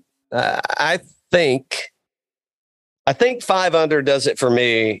 I think 5 under does it for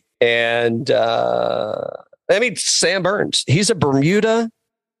me. And I mean, Sam Burns, he's a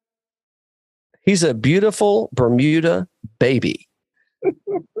beautiful Bermuda baby.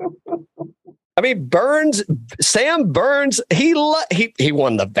 I mean, Sam Burns, he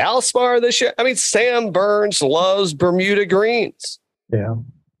won the Valspar this year. I mean, Sam Burns loves Bermuda greens. Yeah.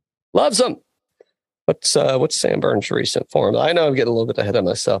 Loves them. What's Sam Burns' recent form? I know I'm getting a little bit ahead of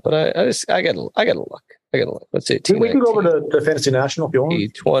myself, but I got to look. Let's see. We can go over to Fantasy National if you want.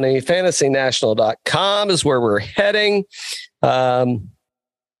 T20 fantasynational.com is where we're heading. When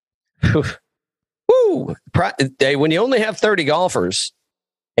you only have 30 golfers,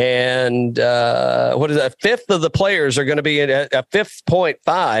 and what is that? A fifth of the players are going to be in a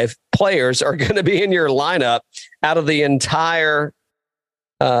 5.5 players are going to be in your lineup out of the entire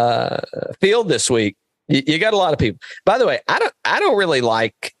field this week. You got a lot of people. By the way, I don't really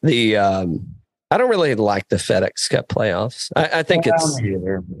like the FedEx Cup playoffs. I think it's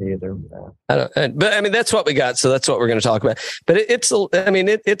either. but I mean that's what we got, so that's what we're going to talk about. But it's a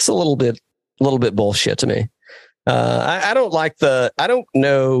little bit bullshit to me. I don't like I don't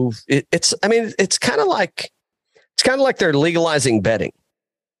know. It's kind of like they're legalizing betting.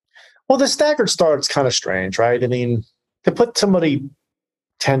 Well, the staggered start's kind of strange, right? I mean, to put somebody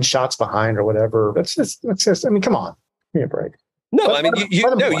 10 shots behind or whatever, it's just. I mean, come on, give me a break. No, I mean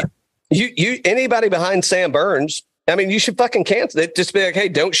you anybody behind Sam Burns. I mean, you should fucking cancel it. Just be like, hey,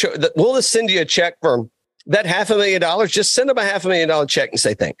 don't show. We'll just send you a check for that $500,000. Just send them a $500,000 check and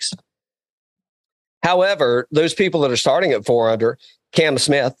say thanks. However, those people that are starting at 4 under, Cam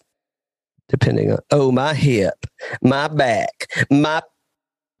Smith, depending on my hip, my back, I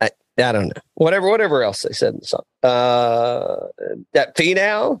don't know. Whatever else they said in the song. That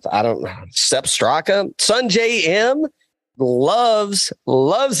Finau, I don't know. Sepp Straka, Sanjay M loves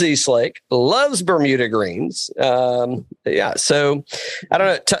East Lake, loves Bermuda greens. Yeah. So I don't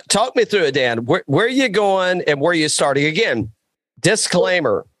know. Talk me through it, Dan. Where are you going and where are you starting? Again,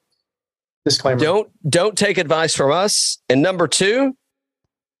 disclaimer. Don't take advice from us. And number 2,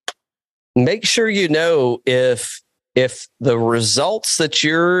 make sure you know if the results that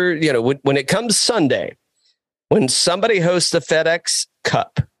you're, when it comes Sunday, when somebody hosts the FedEx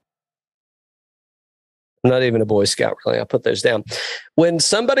Cup, I'm not even a Boy Scout, really. I'll put those down. When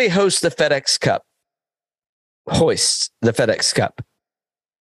somebody hosts the FedEx Cup,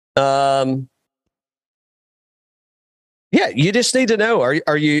 yeah, you just need to know,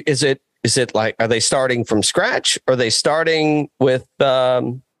 is it like, are they starting from scratch? Or are they starting with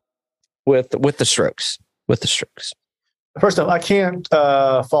the strokes? First off, I can't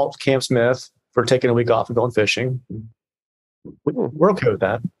fault Cam Smith for taking a week off and going fishing. We're okay with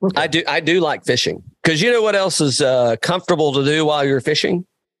that. Okay. I do like fishing because you know what else is comfortable to do while you're fishing?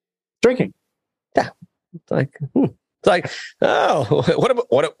 Drinking. Yeah, it's like oh,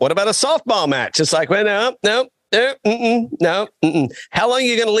 what about a softball match? It's like, well, no. How long are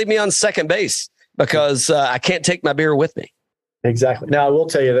you going to leave me on second base? Because I can't take my beer with me. Exactly. Now I will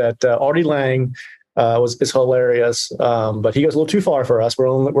tell you that Artie Lang is hilarious, but he goes a little too far for us. We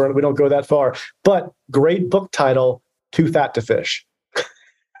don't go that far. But great book title, Too Fat to Fish.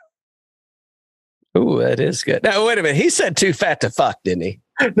 Ooh, that is good. Now wait a minute. He said too fat to fuck, didn't he?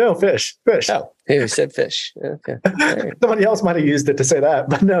 No, fish. Oh, he said fish. Okay. Right. Somebody else might have used it to say that,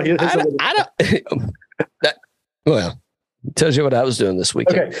 but no. I don't. Well, tells you what I was doing this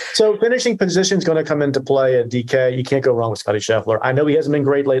weekend. Okay, so finishing position is going to come into play at DK. You can't go wrong with Scotty Scheffler. I know he hasn't been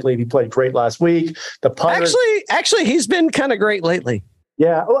great lately. He played great last week. The putter, actually, he's been kind of great lately.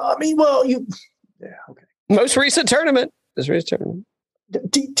 Yeah. Well, okay. Most recent tournament.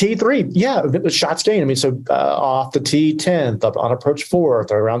 T3, yeah, shots gained. I mean, so off the tee 10th, up on approach 4th,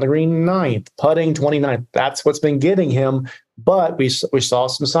 around the green 9th, putting 29th. That's what's been getting him. But we saw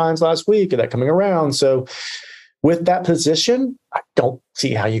some signs last week of that coming around. So with that position, I don't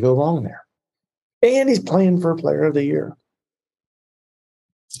see how you go wrong there. And he's playing for Player of the Year.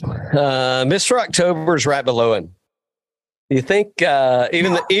 Mr. October's right below him. You think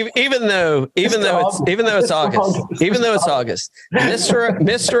even though it's August,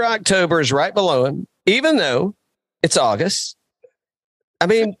 Mr. October is right below him, even though it's August. I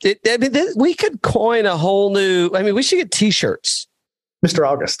mean, we could coin a whole new. I mean, we should get T-shirts. Mr.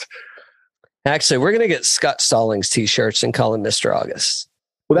 August. Actually, we're going to get Scott Stallings T-shirts and call him Mr. August.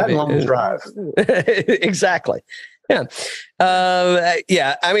 Well, that long drive. Exactly. Yeah.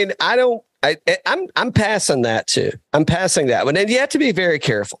 Yeah. I mean, I don't. I'm passing that too. I'm passing that one. And you have to be very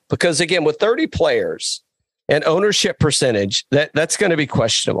careful because again, with 30 players and ownership percentage, that's going to be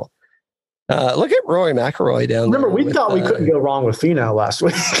questionable. Look at Rory McIlroy down there. Remember, we thought we couldn't go wrong with Finau last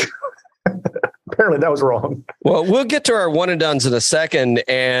week. Apparently that was wrong. Well, we'll get to our one and dones in a second.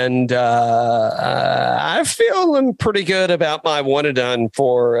 And I'm feeling pretty good about my one and done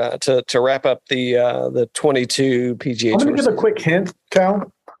for to wrap up the 22 PGA. I'm going to give a quick hint,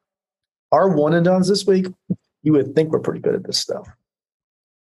 Cal. Our one and dones this week, you would think we're pretty good at this stuff.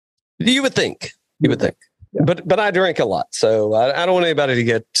 You would think. Yeah. But I drink a lot, so I don't want anybody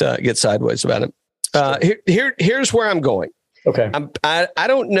to get sideways about it. Here's where I'm going. Okay. I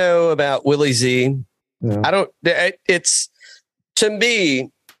don't know about Willie Z. No. I don't. It's to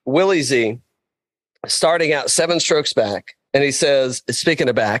me Willie Z starting out 7 strokes back, and he says, speaking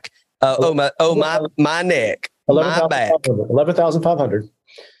of back, my neck, my back, 11,500.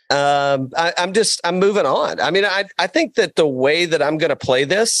 I'm moving on. I mean, I think that the way that I'm going to play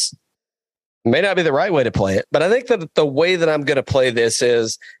this may not be the right way to play it, but I think that the way that I'm going to play this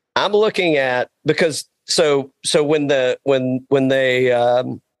is I'm looking at because so when they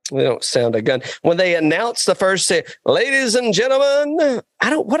don't sound a gun when they announce the first say, ladies and gentlemen,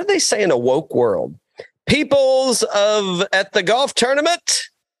 what do they say in a woke world? Peoples at the golf tournament.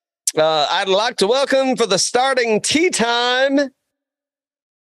 I'd like to welcome for the starting tee time.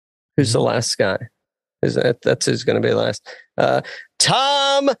 Who's the last guy? That's who's going to be last.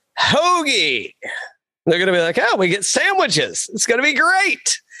 Tom Hoge. They're going to be like, oh, we get sandwiches. It's going to be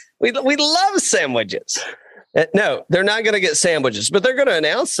great. We love sandwiches. No, they're not going to get sandwiches, but they're going to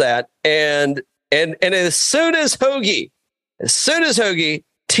announce that. And as soon as Hoge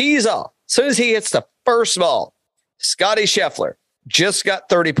tees off, as soon as he hits the first ball, Scotty Scheffler just got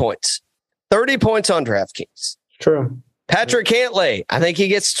 30 points. 30 points on DraftKings. True. Patrick Cantlay, I think he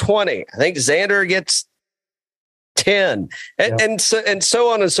gets 20. I think Xander gets 10, and so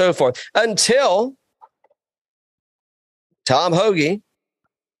on and so forth until Tom Hoge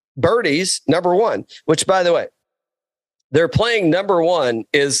birdies number 1, which, by the way, they're playing number 1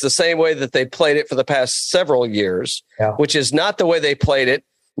 is the same way that they played it for the past several years, which is not the way they played it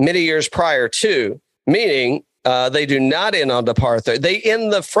many years prior to, meaning they do not end on the par 3. They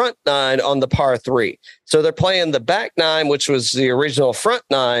end the front 9 on the par 3. So they're playing the back 9, which was the original front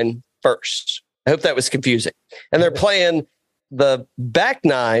 9 first. I hope that was confusing. And they're playing the back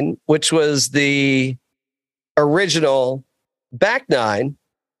 9, which was the original back 9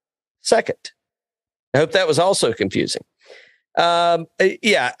 second. I hope that was also confusing. Yeah,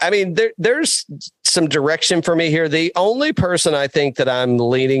 I mean, there's some direction for me here. The only person I think that I'm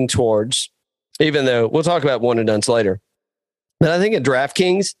leaning towards, even though we'll talk about one and dones later, but I think at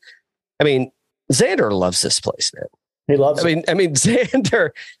DraftKings, I mean, Xander loves this place, man. He loves it. I mean,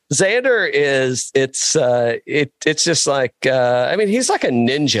 Xander is it's just like I mean, he's like a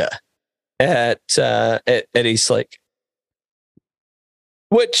ninja at East Lake,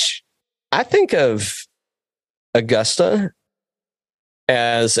 which I think of Augusta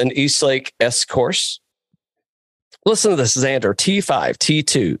as an East Lake-esque course. Listen to this, Xander, T5,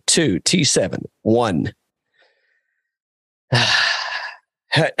 T2, 2, T7, 1.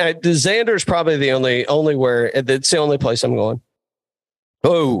 Xander's probably the only where it's the only place I'm going.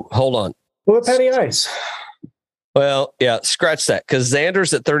 Oh, hold on. What about Patty Ice? Well, yeah, scratch that because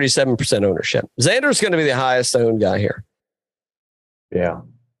Xander's at 37% ownership. Xander's going to be the highest owned guy here. Yeah.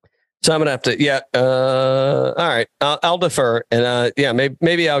 So I'm gonna have to. All right. I'll defer, and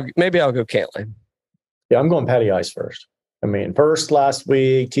maybe I'll go Cantlay. Yeah, I'm going Patty Ice first. I mean, first last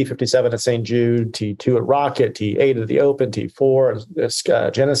week, T57 at St. Jude, T2 at Rocket, T8 at the Open, T4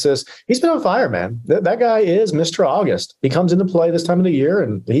 at Genesis. He's been on fire, man. That guy is Mr. August. He comes into play this time of the year,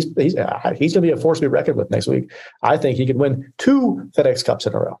 and he's going to be a force to be reckoned with next week. I think he could win 2 FedEx Cups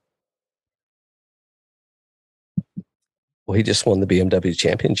in a row. Well, he just won the BMW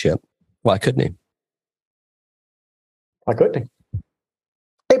Championship. Why couldn't he? Why couldn't he?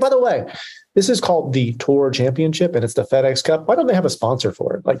 Hey, by the way, this is called the Tour Championship, and it's the FedEx Cup. Why don't they have a sponsor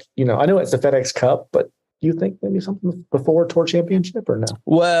for it? Like, I know it's the FedEx Cup, but do you think maybe something before Tour Championship or no?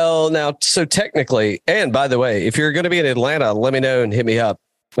 Well, now, so technically, and by the way, if you're going to be in Atlanta, let me know and hit me up.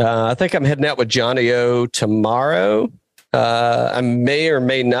 I think I'm heading out with Johnny O tomorrow. I may or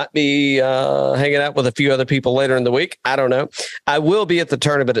may not be hanging out with a few other people later in the week. I don't know. I will be at the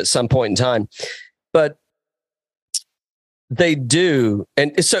tournament at some point in time, but they do.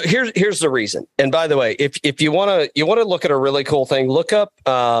 And so here's the reason. And by the way, if you want to look at a really cool thing, look up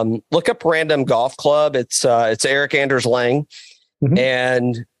Random Golf Club. It's Eric Anders Lang,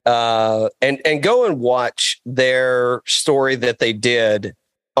 and go and watch their story that they did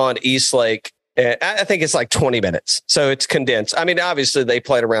on East Lake. I think it's like 20 minutes. So it's condensed. I mean, obviously they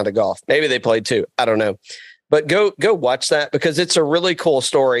played a round of golf. Maybe they played two. I don't know. But go watch that because it's a really cool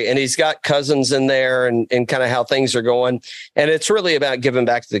story. And he's got cousins in there and kind of how things are going. And it's really about giving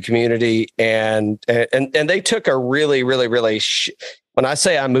back to the community. And they took a really, really, really, when I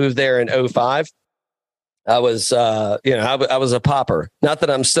say I moved there in 2005, I was, I was a pauper. Not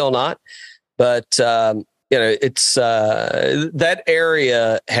that I'm still not, but, it's that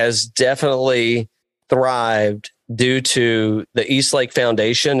area has definitely thrived due to the East Lake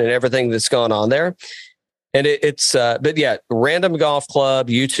Foundation and everything that's gone on there. And but yeah, Random Golf Club,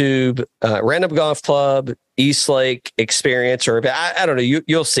 YouTube, Random Golf Club, East Lake Experience, or I don't know.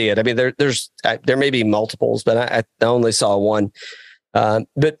 You'll see it. I mean, there may be multiples, but I only saw one. But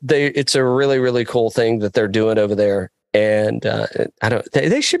it's a really, really cool thing that they're doing over there. And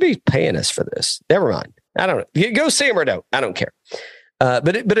they should be paying us for this. Never mind. I don't know. You go see them or don't. I don't care.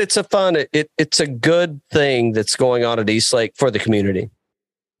 But it's a fun. It's a good thing that's going on at East Lake for the community.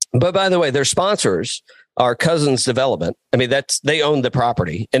 But by the way, their sponsors are Cousins Development. I mean, they own the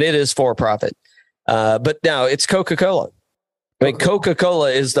property and it is for profit. But now it's Coca-Cola. I mean,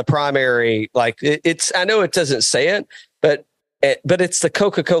 Coca-Cola is the primary, I know it doesn't say it, but it's the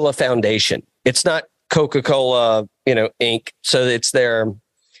Coca-Cola Foundation. It's not Coca-Cola, Inc. So it's their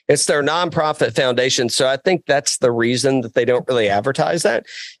nonprofit foundation. So I think that's the reason that they don't really advertise that,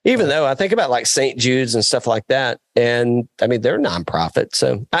 even though I think about like St. Jude's and stuff like that. And I mean, they're nonprofit.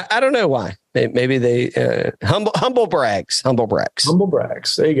 So I don't know why. Maybe they humble brags.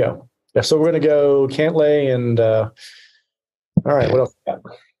 There you go. Yeah. So we're going to go Cantlay and all right. What else?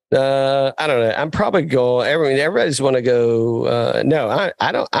 I don't know. I'm probably going. Everybody's want to go. No,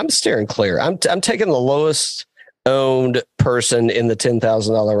 I don't. I'm steering clear. I'm taking the lowest owned person in the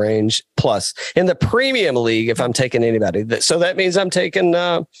 $10,000 range plus in the premium league. If I'm taking anybody, so that means I'm taking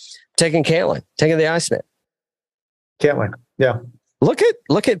Cantlay, taking the Iceman. Cantlay, yeah. Look at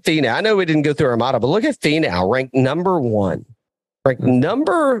Finau. I know we didn't go through Armada, but look at Finau, ranked number one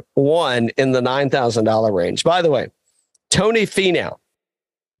in the $9,000 range. By the way, Tony Finau,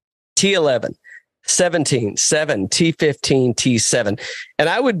 T11. 17, 7, T15, T7. And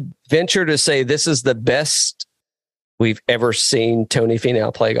I would venture to say this is the best we've ever seen Tony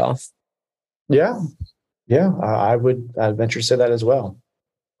Finau play golf. Yeah. I'd venture to say that as well.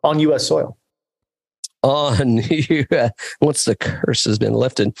 On U.S. soil. Once the curse has been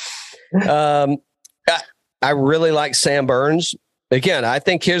lifted. I really like Sam Burns. Again, I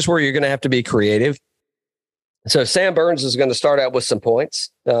think here's where you're going to have to be creative. So Sam Burns is going to start out with some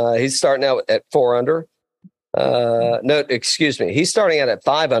points. He's starting out at 4 under. He's starting out at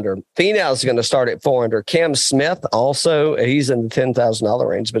 5 under. Finau is going to start at 4 under. Cam Smith also, he's in the $10,000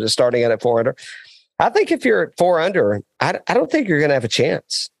 range, but is starting out at 4 under. I think if you're at 4 under, I don't think you're going to have a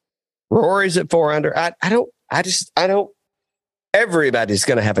chance. Rory's at 4 under. I don't. Everybody's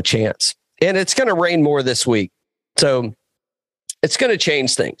going to have a chance, and it's going to rain more this week, so it's going to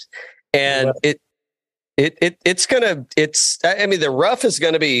change things, and the rough is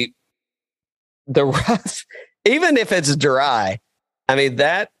going to be the rough, even if it's dry. I mean,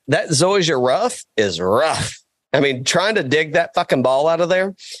 that Zoysia rough is rough. I mean, trying to dig that fucking ball out of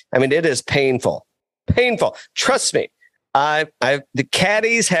there. I mean, it is painful. Trust me. The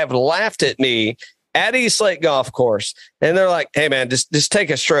caddies have laughed at me at East Lake Golf Course, and they're like, "Hey man, just take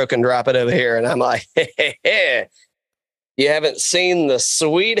a stroke and drop it over here." And I'm like, hey. You haven't seen the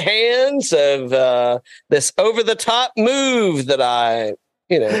sweet hands of this over-the-top move that I,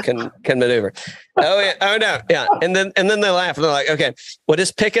 can maneuver. Oh yeah. Oh no. Yeah. And then they laugh and they're like, "Okay, well,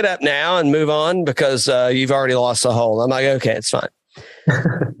 just pick it up now and move on because you've already lost the hole." I'm like, "Okay, it's fine."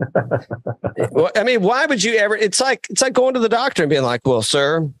 Well, I mean, why would you ever? It's like going to the doctor and being like, "Well,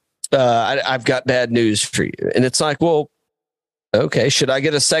 sir, I've got bad news for you," and it's like, "Well, okay, should I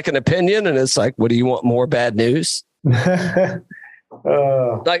get a second opinion?" And it's like, "What do you want? More bad news?" Like,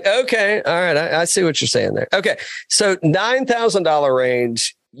 okay, all right, I see what you're saying there. Okay, so $9,000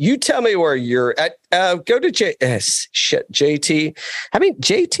 range. You tell me where you're at. Go to JT. I mean,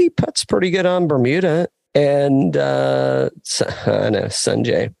 JT puts pretty good on Bermuda, and I know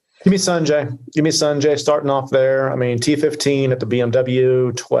Sanjay. Give me Sanjay starting off there. I mean, T15 at the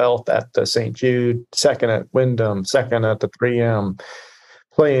BMW, 12th at the St. Jude, 2nd at Wyndham, 2nd at the 3M.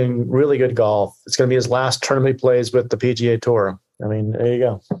 Playing really good golf. It's going to be his last tournament he plays with the PGA Tour. I mean, there you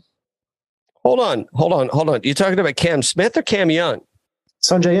go. Hold on. You talking about Cam Smith or Cam Young?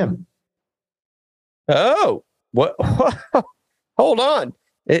 Sanjay M. Oh, what? Hold on.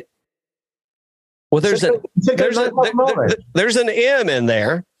 There's an M in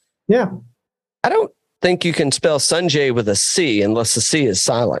there. Yeah. think you can spell Sungjae with a C unless the C is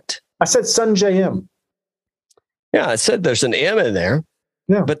silent. I said Sunjay M. Yeah, I said there's an M in there.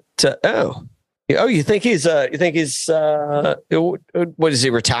 Yeah. But you think he's what is he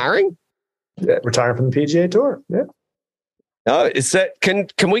retiring? Yeah, retiring from the PGA Tour. Yeah. Oh, is that can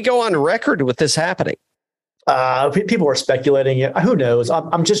we go on record with this happening? People are speculating it. Who knows?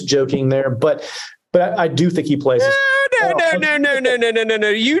 I'm just joking there, but I do think he plays. No.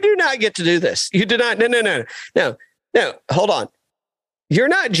 You do not get to do this. You do not. No. Hold on. You're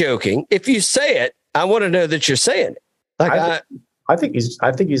not joking. If you say it, I want to know that you're saying it. Like I think he's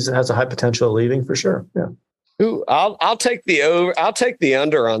has a high potential of leaving for sure. Yeah. Ooh, I'll take the over. I'll take the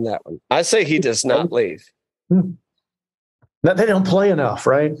under on that one. I say he does not leave. They don't play enough,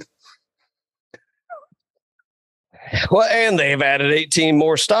 right? Well, and they've added 18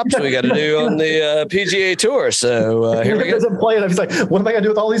 more stops we got to do on the PGA Tour. So here we go. Doesn't play enough. He's like, what am I going to do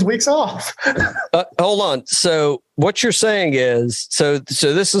with all these weeks off? Hold on. So what you're saying is, so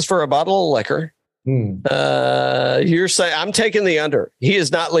this is for a bottle of liquor. You're saying I'm taking the under. He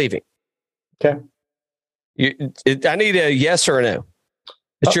is not leaving. Okay. I need a yes or a no.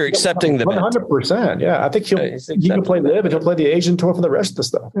 But you're accepting the bet. 100%. Yeah, I think he can play LIV and he'll play the Asian Tour for the rest of the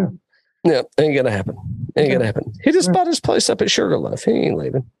stuff. Yeah. No, ain't gonna happen. He just bought his place up at Sugarloaf. He ain't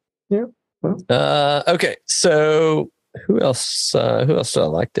leaving. Yeah. Well. Okay. So who else? Who else do I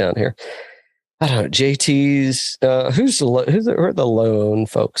like down here? I don't know. JT's. Who are the low-owned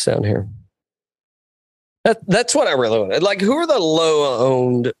folks down here? That's what I really want. Like, who are the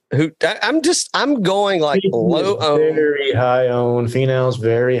low-owned? I'm going like low-owned. Very high-owned. Finau's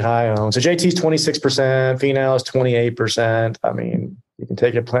very high-owned. So JT's 26%. Finau's 28%. I mean, you can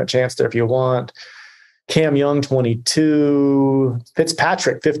take a chance there if you want. Cam Young, 22.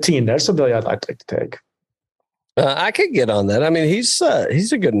 Fitzpatrick, 15. There's somebody I'd like to take. I could get on that. I mean, he's a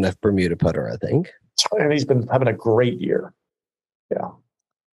good enough Bermuda putter, I think. And he's been having a great year. Yeah.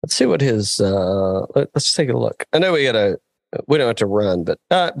 Let's see what his. Let's take a look. I know we don't have to run, but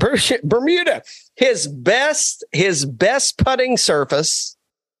Bermuda, his best putting surface,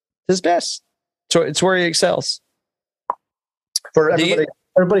 his best. So it's where he excels. For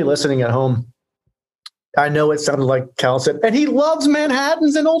everybody listening at home, I know it sounded like Cal said, and he loves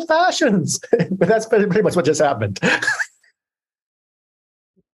Manhattans and old fashions, but that's pretty much what just happened.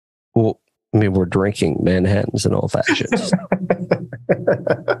 Well, I mean, we're drinking Manhattans and old fashions.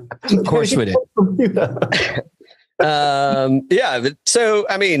 Of course we did. Yeah. So,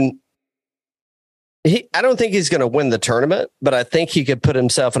 I mean, I don't think he's going to win the tournament, but I think he could put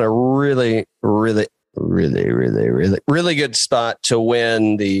himself in a really, really, really, really, really, really good spot to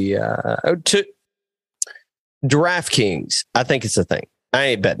win the to DraftKings. I think it's a thing. I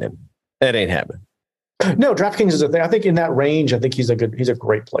ain't betting him. That ain't happening. No, DraftKings is a thing. I think in that range, I think he's a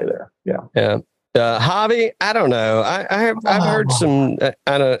great play there. Yeah. Yeah. Hobby, I don't know. I've heard some.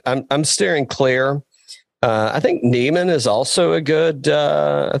 I'm steering clear. I think Neiman is also a good.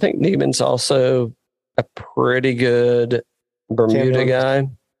 I think Neiman's also a pretty good Bermuda guy.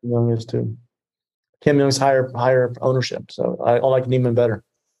 Young is too. Kim Young's higher ownership, so I like Neiman better.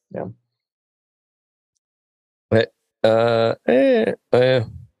 Yeah. But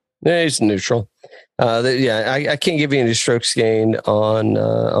he's neutral. I can't give you any strokes gained on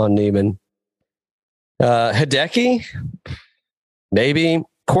Neiman. Hideki, maybe.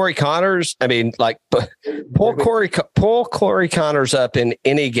 Corey Connors. I mean, like, pull Corey Connors up in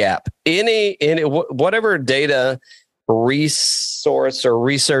any gap, any whatever data resource or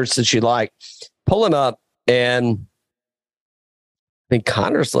research that you like. Pull him up, and I mean,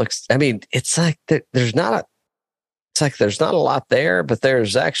 Connors looks. I mean, it's like there's not a lot there, but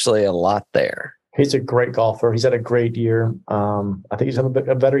there's actually a lot there. He's a great golfer. He's had a great year. I think he's having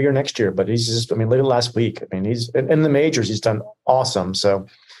a better year next year, but he's just, I mean, look at last week. I mean, he's in the majors, he's done awesome. So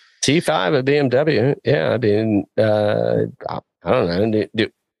T5 at BMW. Yeah. I mean, I don't know.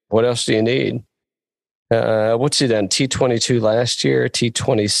 What else do you need? What's he done? T22 last year,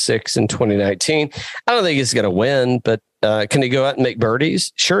 T26 in 2019. I don't think he's going to win, but can he go out and make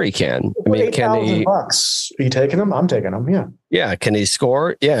birdies? Sure he can. I mean, can he? $8,000. Are you taking him? I'm taking him. Yeah. Yeah. Can he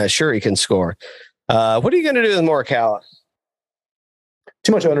score? Yeah, sure he can score. What are you going to do with Morikawa?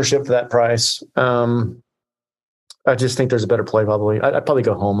 Too much ownership for that price. I just think there's a better play. Probably, I'd probably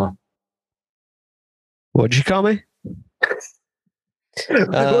go Homa. What'd you call me? What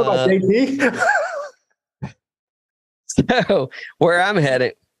about JT? So where I'm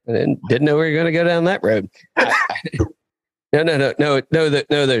headed, I didn't know we were going to go down that road.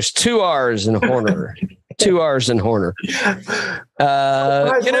 No. There's 2 R's in Horner. 2 R's in Horner.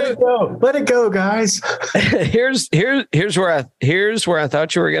 Guys, let it go, guys. Here's where I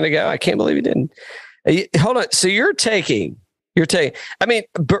thought you were going to go. I can't believe you didn't. Hold on. So you're taking. I mean,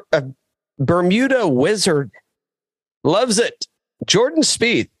 Bermuda Wizard loves it. Jordan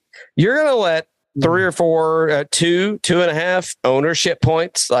Spieth. You're going to let 3 or 4, 2.5 ownership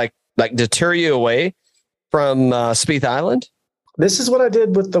points like deter you away from Spieth Island? This is what I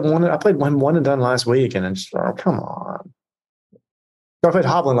did with the one I played one and done last week, and it's come on. I played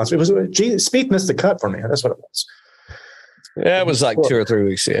Hovland last week. Spieth missed the cut for me. That's what it was. Yeah, it was like 2 or 3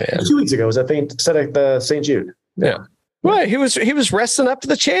 weeks ago. Yeah. 2 weeks ago was I think set at the St. Jude. Yeah. Well, he was resting up for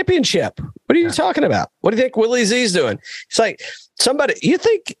the championship. What are you talking about? What do you think Willie Z's doing? It's like somebody. You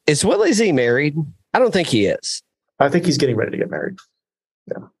think is Willie Z married? I don't think he is. I think he's getting ready to get married.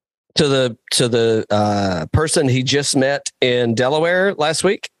 Yeah. To the person he just met in Delaware last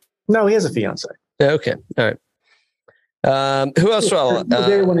week? No, he has a fiance. Okay. All right. Who else?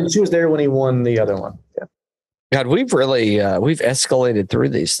 She was there when he won the other one. Yeah. God, we've really we've escalated through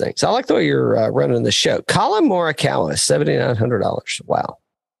these things. I like the way you're running the show. Colin Morikawa, $7,900. Wow.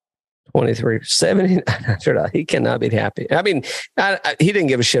 23, $7,900. He cannot be happy. I mean, he didn't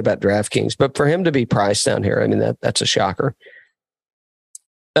give a shit about DraftKings, but for him to be priced down here, I mean, that's a shocker.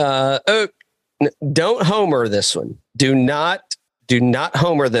 Don't homer this one. Do not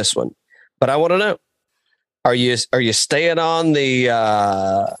homer this one. But I want to know: are you staying on the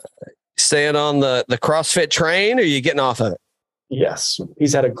CrossFit train, or are you getting off of it? Yes,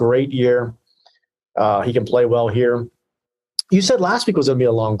 he's had a great year. He can play well here. You said last week was going to be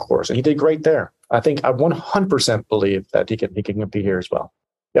a long course, and he did great there. I think I 100% believe that he can compete here as well.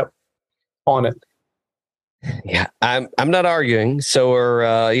 Yep, on it. Yeah, I'm not arguing. So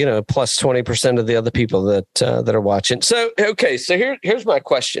are plus 20% of the other people that are watching. So okay, so here's my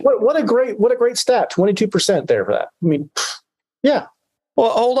question. What a great stat. 22% there for that. I mean, yeah. Well,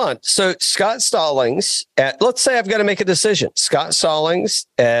 hold on. So Scott Stallings let's say I've got to make a decision. Scott Stallings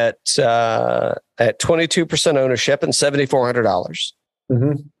at 22% ownership and $7,400,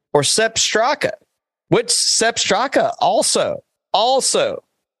 or Sepp Straka, which Sepp Straka also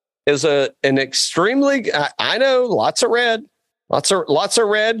is an extremely. I know lots of red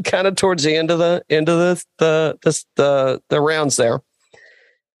kind of towards the end of the rounds there,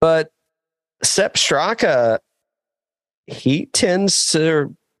 but Sepp Straka, he tends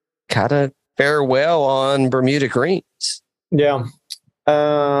to kind of fare well on Bermuda greens. Yeah,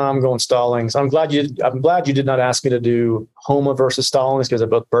 I'm going Stallings. I'm glad you did not ask me to do Homa versus Stallings because they're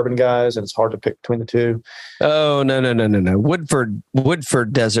both bourbon guys, and it's hard to pick between the two. Oh no! Woodford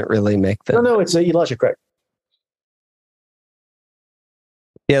doesn't really make that. No, it's Elijah Craig.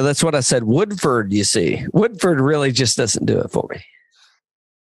 Yeah, that's what I said. Woodford, you see, Woodford really just doesn't do it for me.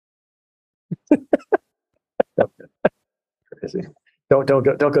 Crazy. Don't go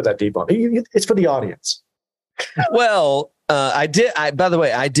that deep on it. It's for the audience. Well, I did. By the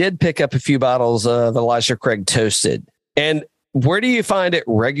way, I did pick up a few bottles of Elijah Craig Toasted. And where do you find it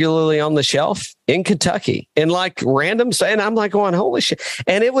regularly on the shelf? In Kentucky, in like random. And I'm like going, holy shit!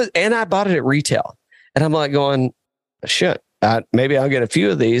 And I bought it at retail, and I'm like going, shit. Maybe I'll get a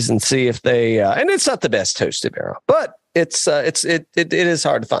few of these and see if they. And it's not the best toasted barrel, but it is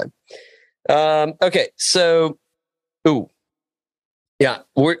hard to find. Okay, so, yeah,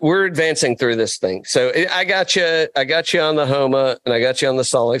 we're advancing through this thing. So I got you on the Homa, and I got you on the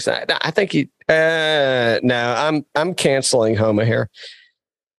Stallings. I think no, I'm canceling Homa here.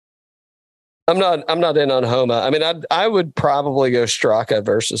 I'm not in on Homa. I mean, I would probably go Straka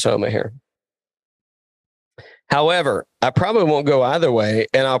versus Homa here. However, I probably won't go either way,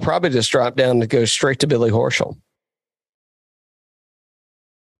 and I'll probably just drop down to go straight to Billy Horschel.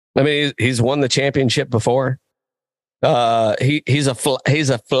 I mean, he's won the championship before. He's a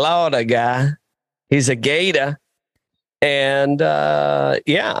Florida guy. He's a Gator, and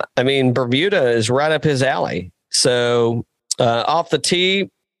yeah, I mean, Bermuda is right up his alley. So off the tee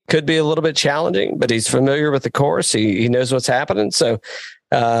could be a little bit challenging, but he's familiar with the course. He knows what's happening. So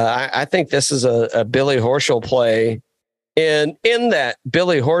I think this is a Billy Horschel play. And in that,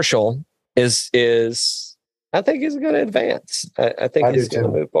 Billy Horschel is I think he's going to advance. I think he's going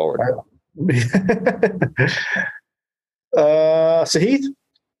to move forward. Sahith?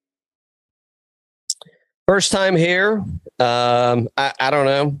 First time here. I don't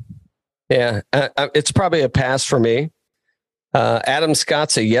know. Yeah, it's probably a pass for me. Adam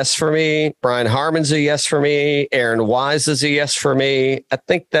Scott's a yes for me. Brian Harman's a yes for me. Aaron Wise is a yes for me. I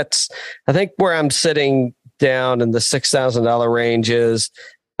think where I'm sitting down in the $6,000 range is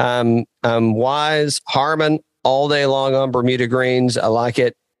I'm Wise, Harman all day long on Bermuda greens. I like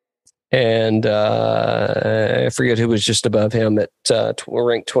it. And I forget who was just above him at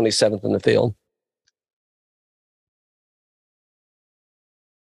ranked 27th in the field.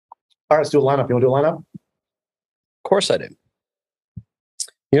 All right, let's do a lineup. You want to do a lineup? Of course I do.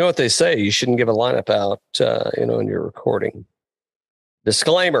 You know what they say? You shouldn't give a lineup out, in your recording.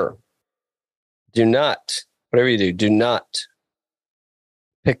 Disclaimer. Do not, whatever you do not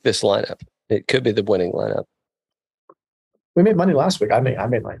pick this lineup. It could be the winning lineup. We made money last week. I made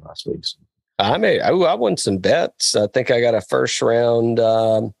money last week. So. I won some bets. I think I got a first round.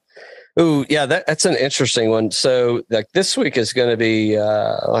 That's an interesting one. So like this week is going to be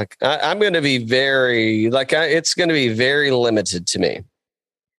I'm going to be it's going to be very limited to me.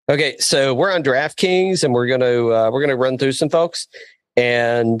 Okay, so we're on DraftKings and we're going to run through some folks,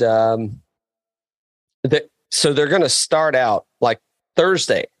 and so they're going to start out like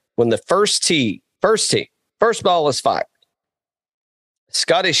Thursday when the first ball is fired.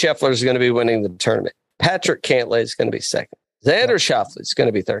 Scotty Scheffler is going to be winning the tournament. Patrick Cantlay is going to be second. Xander Schauffele is going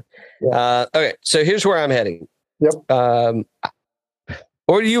to be third. Yeah. Okay, so here's where I'm heading. Yep.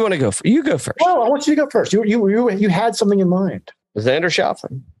 Or do you want to go? You go first. Well, I want you to go first. You had something in mind. Xander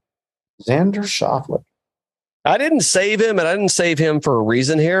Schauffele. Xander Schauffele. I didn't save him, and I didn't save him for a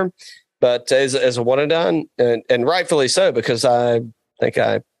reason here, but as a one and done, and rightfully so, because I think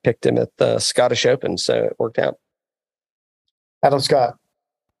I picked him at the Scottish Open, so it worked out. Adam Scott.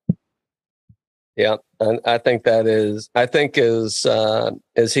 Yeah, and I think as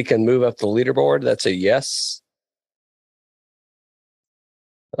he can move up the leaderboard, that's a yes.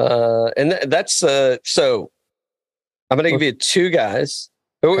 And that's so. I'm going to give you two guys.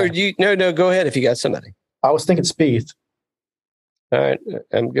 Okay. No, go ahead if you got somebody. I was thinking Spieth. All right,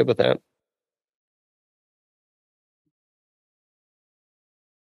 I'm good with that.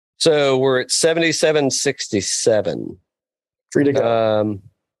 So we're at 77-67. Free to go.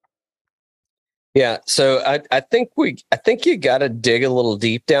 Yeah, so I think you got to dig a little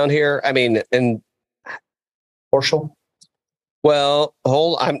deep down here. I mean, and Horschel. Well,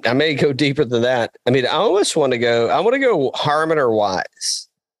 I may go deeper than that. I mean, I almost want to go Harman or Wise.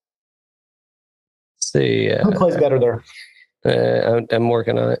 Let's see, who plays better there? I'm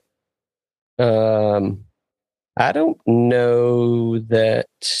working on it. I don't know that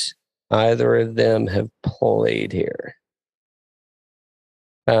either of them have played here.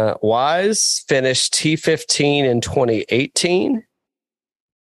 Wise finished T15 in 2018,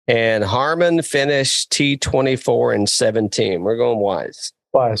 and Harman finished T24 in 17. We're going Wise.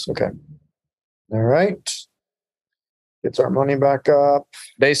 Wise, okay. All right. Gets our money back up.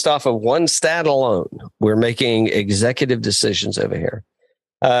 Based off of one stat alone, we're making executive decisions over here.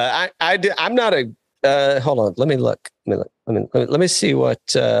 I'm not a. Hold on. Let me look. Let me see what.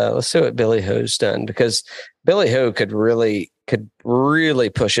 Let's see what Billy Ho's done, because Billy Ho could really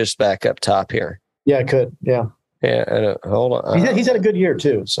push us back up top here. Yeah, it could. Yeah. Yeah. Hold on. He's had a good year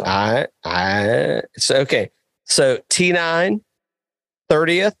too. So so okay. So T9,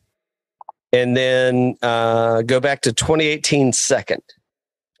 30th, and then go back to 2018 second.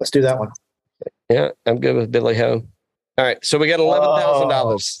 Let's do that one. Yeah, I'm good with Billy Ho. All right, so we got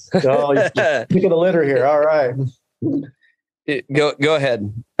 $11,000. Oh, you're picking the litter here. All right. Go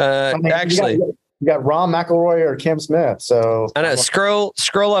ahead. Actually, you got Rahm, McIlroy, or Cam Smith. So I know. Scroll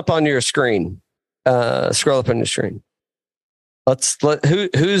up on your screen. Scroll up on your screen.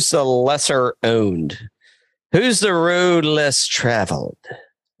 Who's the lesser owned? Who's the road less traveled?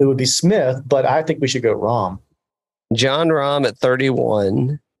 It would be Smith, but I think we should go Rahm. John Rahm at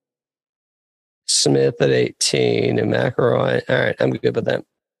 31. Smith at 18 and McIlroy. All right, I'm good with that.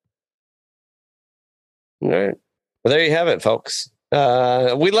 All right. Well, there you have it, folks.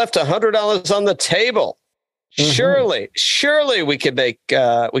 We left $100 on the table. Mm-hmm. Surely we could make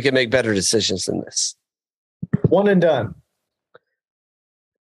better decisions than this. One and done.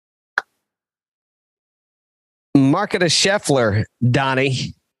 Market a Scheffler,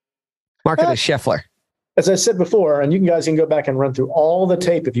 Donnie. Market a Scheffler. As I said before, and you guys can go back and run through all the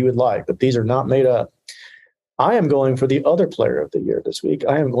tape if you would like, but these are not made up. I am going for the other player of the year this week.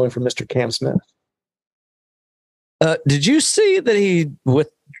 I am going for Mr. Cam Smith. Did you see that did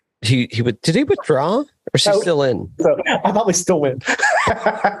he withdraw, or is he still in? So I probably still win.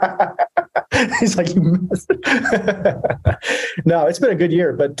 He's like, you missed. No, it's been a good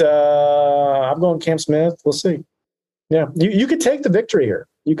year, but I'm going Cam Smith. We'll see. Yeah, you could take the victory here.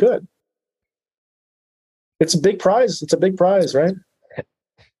 You could. It's a big prize. It's a big prize, right?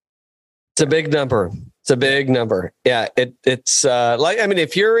 It's a big number. It's a big number. Yeah, it's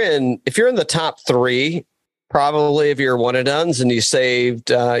if you're in the top three, probably if you're one and dones and you saved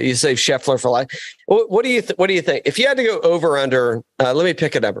Scheffler for life. What do you think? If you had to go over under, let me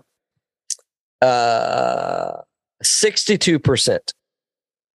pick a number. 62%.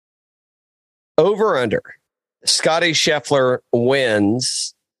 Over under. Scotty Scheffler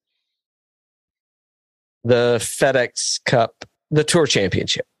wins the FedEx Cup, the Tour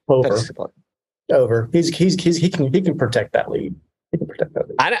Championship. Over. That's the point. Over. He can protect that lead. He can protect that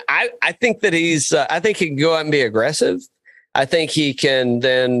lead. I think that I think he can go out and be aggressive. I think he can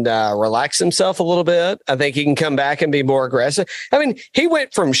then relax himself a little bit. I think he can come back and be more aggressive. I mean, he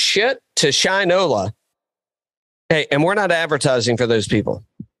went from shit to Shinola. Hey, and we're not advertising for those people.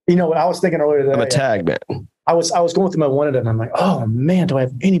 You know what I was thinking earlier today? I'm a tag man. I was going through my one and I'm like, oh man, do I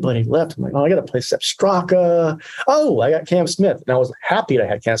have anybody left? I'm like, oh, I got to play Sepp Straka. Oh, I got Cam Smith. And I was happy that I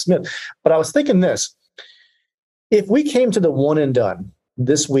had Cam Smith. But I was thinking this. If we came to the one and done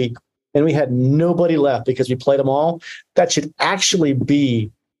this week and we had nobody left because we played them all, that should actually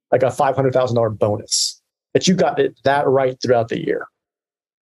be like a $500,000 bonus that you got it that right throughout the year.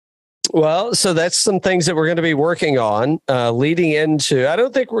 Well, so that's some things that we're going to be working on leading into. I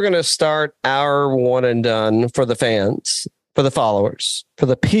don't think we're going to start our one and done for the fans, for the followers, for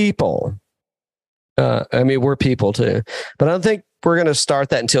the people. I mean, we're people too, but I don't think we're going to start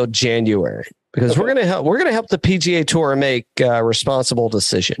that until January because we're going to help the PGA Tour make responsible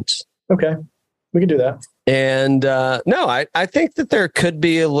decisions. Okay, we can do that. And no, I think that there could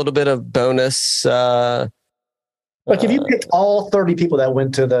be a little bit of bonus. Like if you picked all 30 people that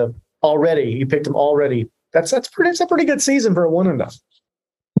went to the already, you picked them already. That's a pretty good season for a one and done.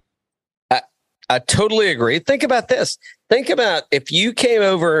 I totally agree. Think about this. Think about if you came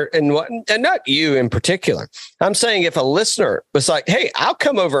over and not you in particular. I'm saying if a listener was like, hey, I'll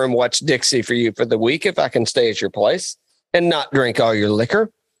come over and watch Dixie for you for the week if I can stay at your place and not drink all your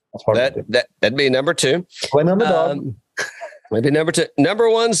liquor. That'd be number two. Blame on the dog. Maybe number two.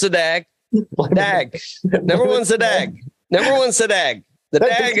 Number one's the dag. Dag. Number one's the dag. Number one's the dag. The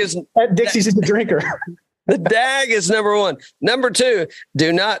dag is that Dixie's just a drinker. The dag is number one. Number two,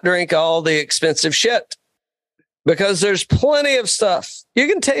 do not drink all the expensive shit because there's plenty of stuff. You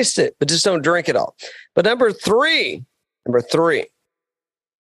can taste it, but just don't drink it all. But number three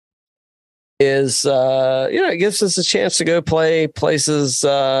is, it gives us a chance to go play places,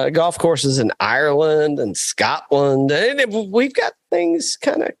 golf courses in Ireland and Scotland. And we've got things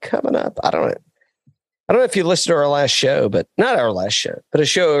kind of coming up. I don't know if you listened to our last show, but not our last show, but a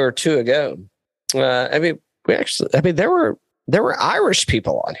show or two ago. There were Irish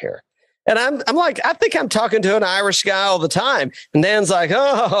people on here. And I'm like, I think I'm talking to an Irish guy all the time. And Dan's like,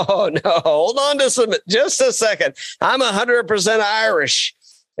 oh, no, hold on just a second. I'm 100% Irish,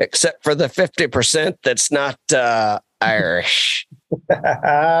 except for the 50% that's not Irish.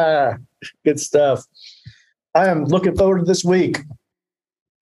 Good stuff. I am looking forward to this week.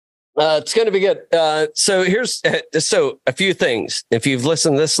 It's going to be good. So here's a few things. If you've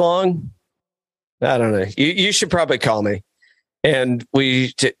listened this long, I don't know. You should probably call me. And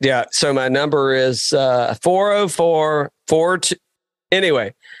so my number is 404-42.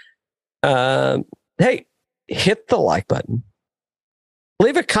 Anyway, hey, hit the like button.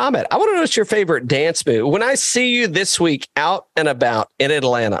 Leave a comment. I want to know what's your favorite dance move. When I see you this week out and about in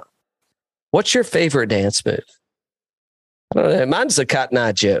Atlanta, what's your favorite dance move? I don't know. Mine's the Cotton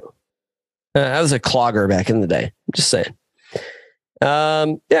Eye Joe. I was a clogger back in the day. I'm just saying.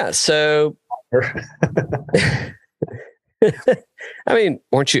 So I mean,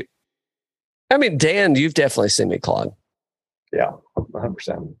 weren't you? I mean, Dan, you've definitely seen me clog. Yeah,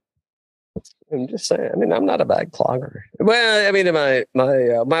 100%. I'm just saying. I mean, I'm not a bad clogger. Well, I mean, in my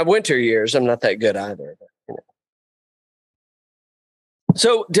winter years, I'm not that good either. But,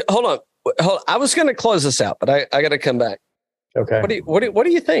 So hold on. I was going to close this out, but I got to come back. Okay. What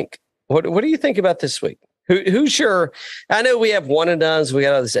do you think? What do you think about this week? Who's your? I know we have one and dones. We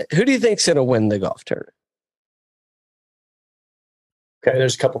got others. Who do you think's going to win the golf tournament? Okay,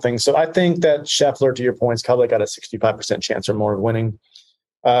 there's a couple things. So I think that Scheffler, to your point, has probably got a 65% chance or more of winning.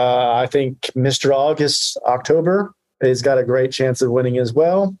 I think Mr. October has got a great chance of winning as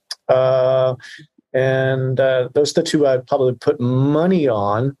well. And those are the two I'd probably put money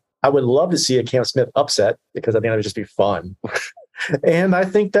on. I would love to see a Cam Smith upset because I think that would just be fun. And I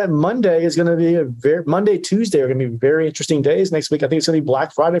think that Monday is going to be Monday, Tuesday are going to be very interesting days next week. I think it's going to be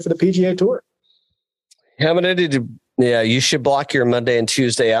Black Friday for the PGA Tour. You should block your Monday and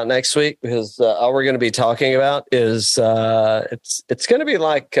Tuesday out next week because all we're going to be talking about is it's going to be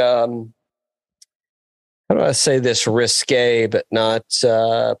like how do I say this risque but not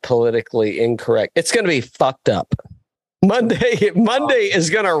politically incorrect. It's going to be fucked up. Monday is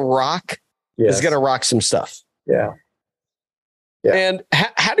going to rock. Yes. Is going to rock some stuff. Yeah. And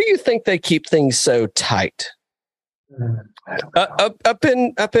how do you think they keep things so tight? Up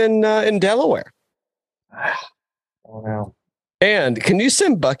in Delaware. I don't know. And can you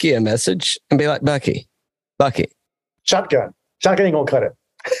send Bucky a message and be like, Bucky, shotgun ain't gonna cut it.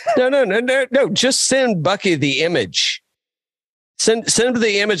 No. Just send Bucky the image. Send him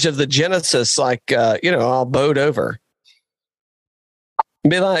the image of the Genesis, like all bowed over.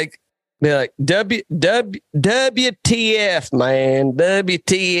 Be like WTF, man,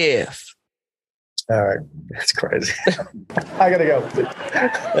 WTF. All right, that's crazy. I gotta go.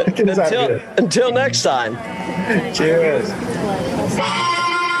 Until next time. Cheers.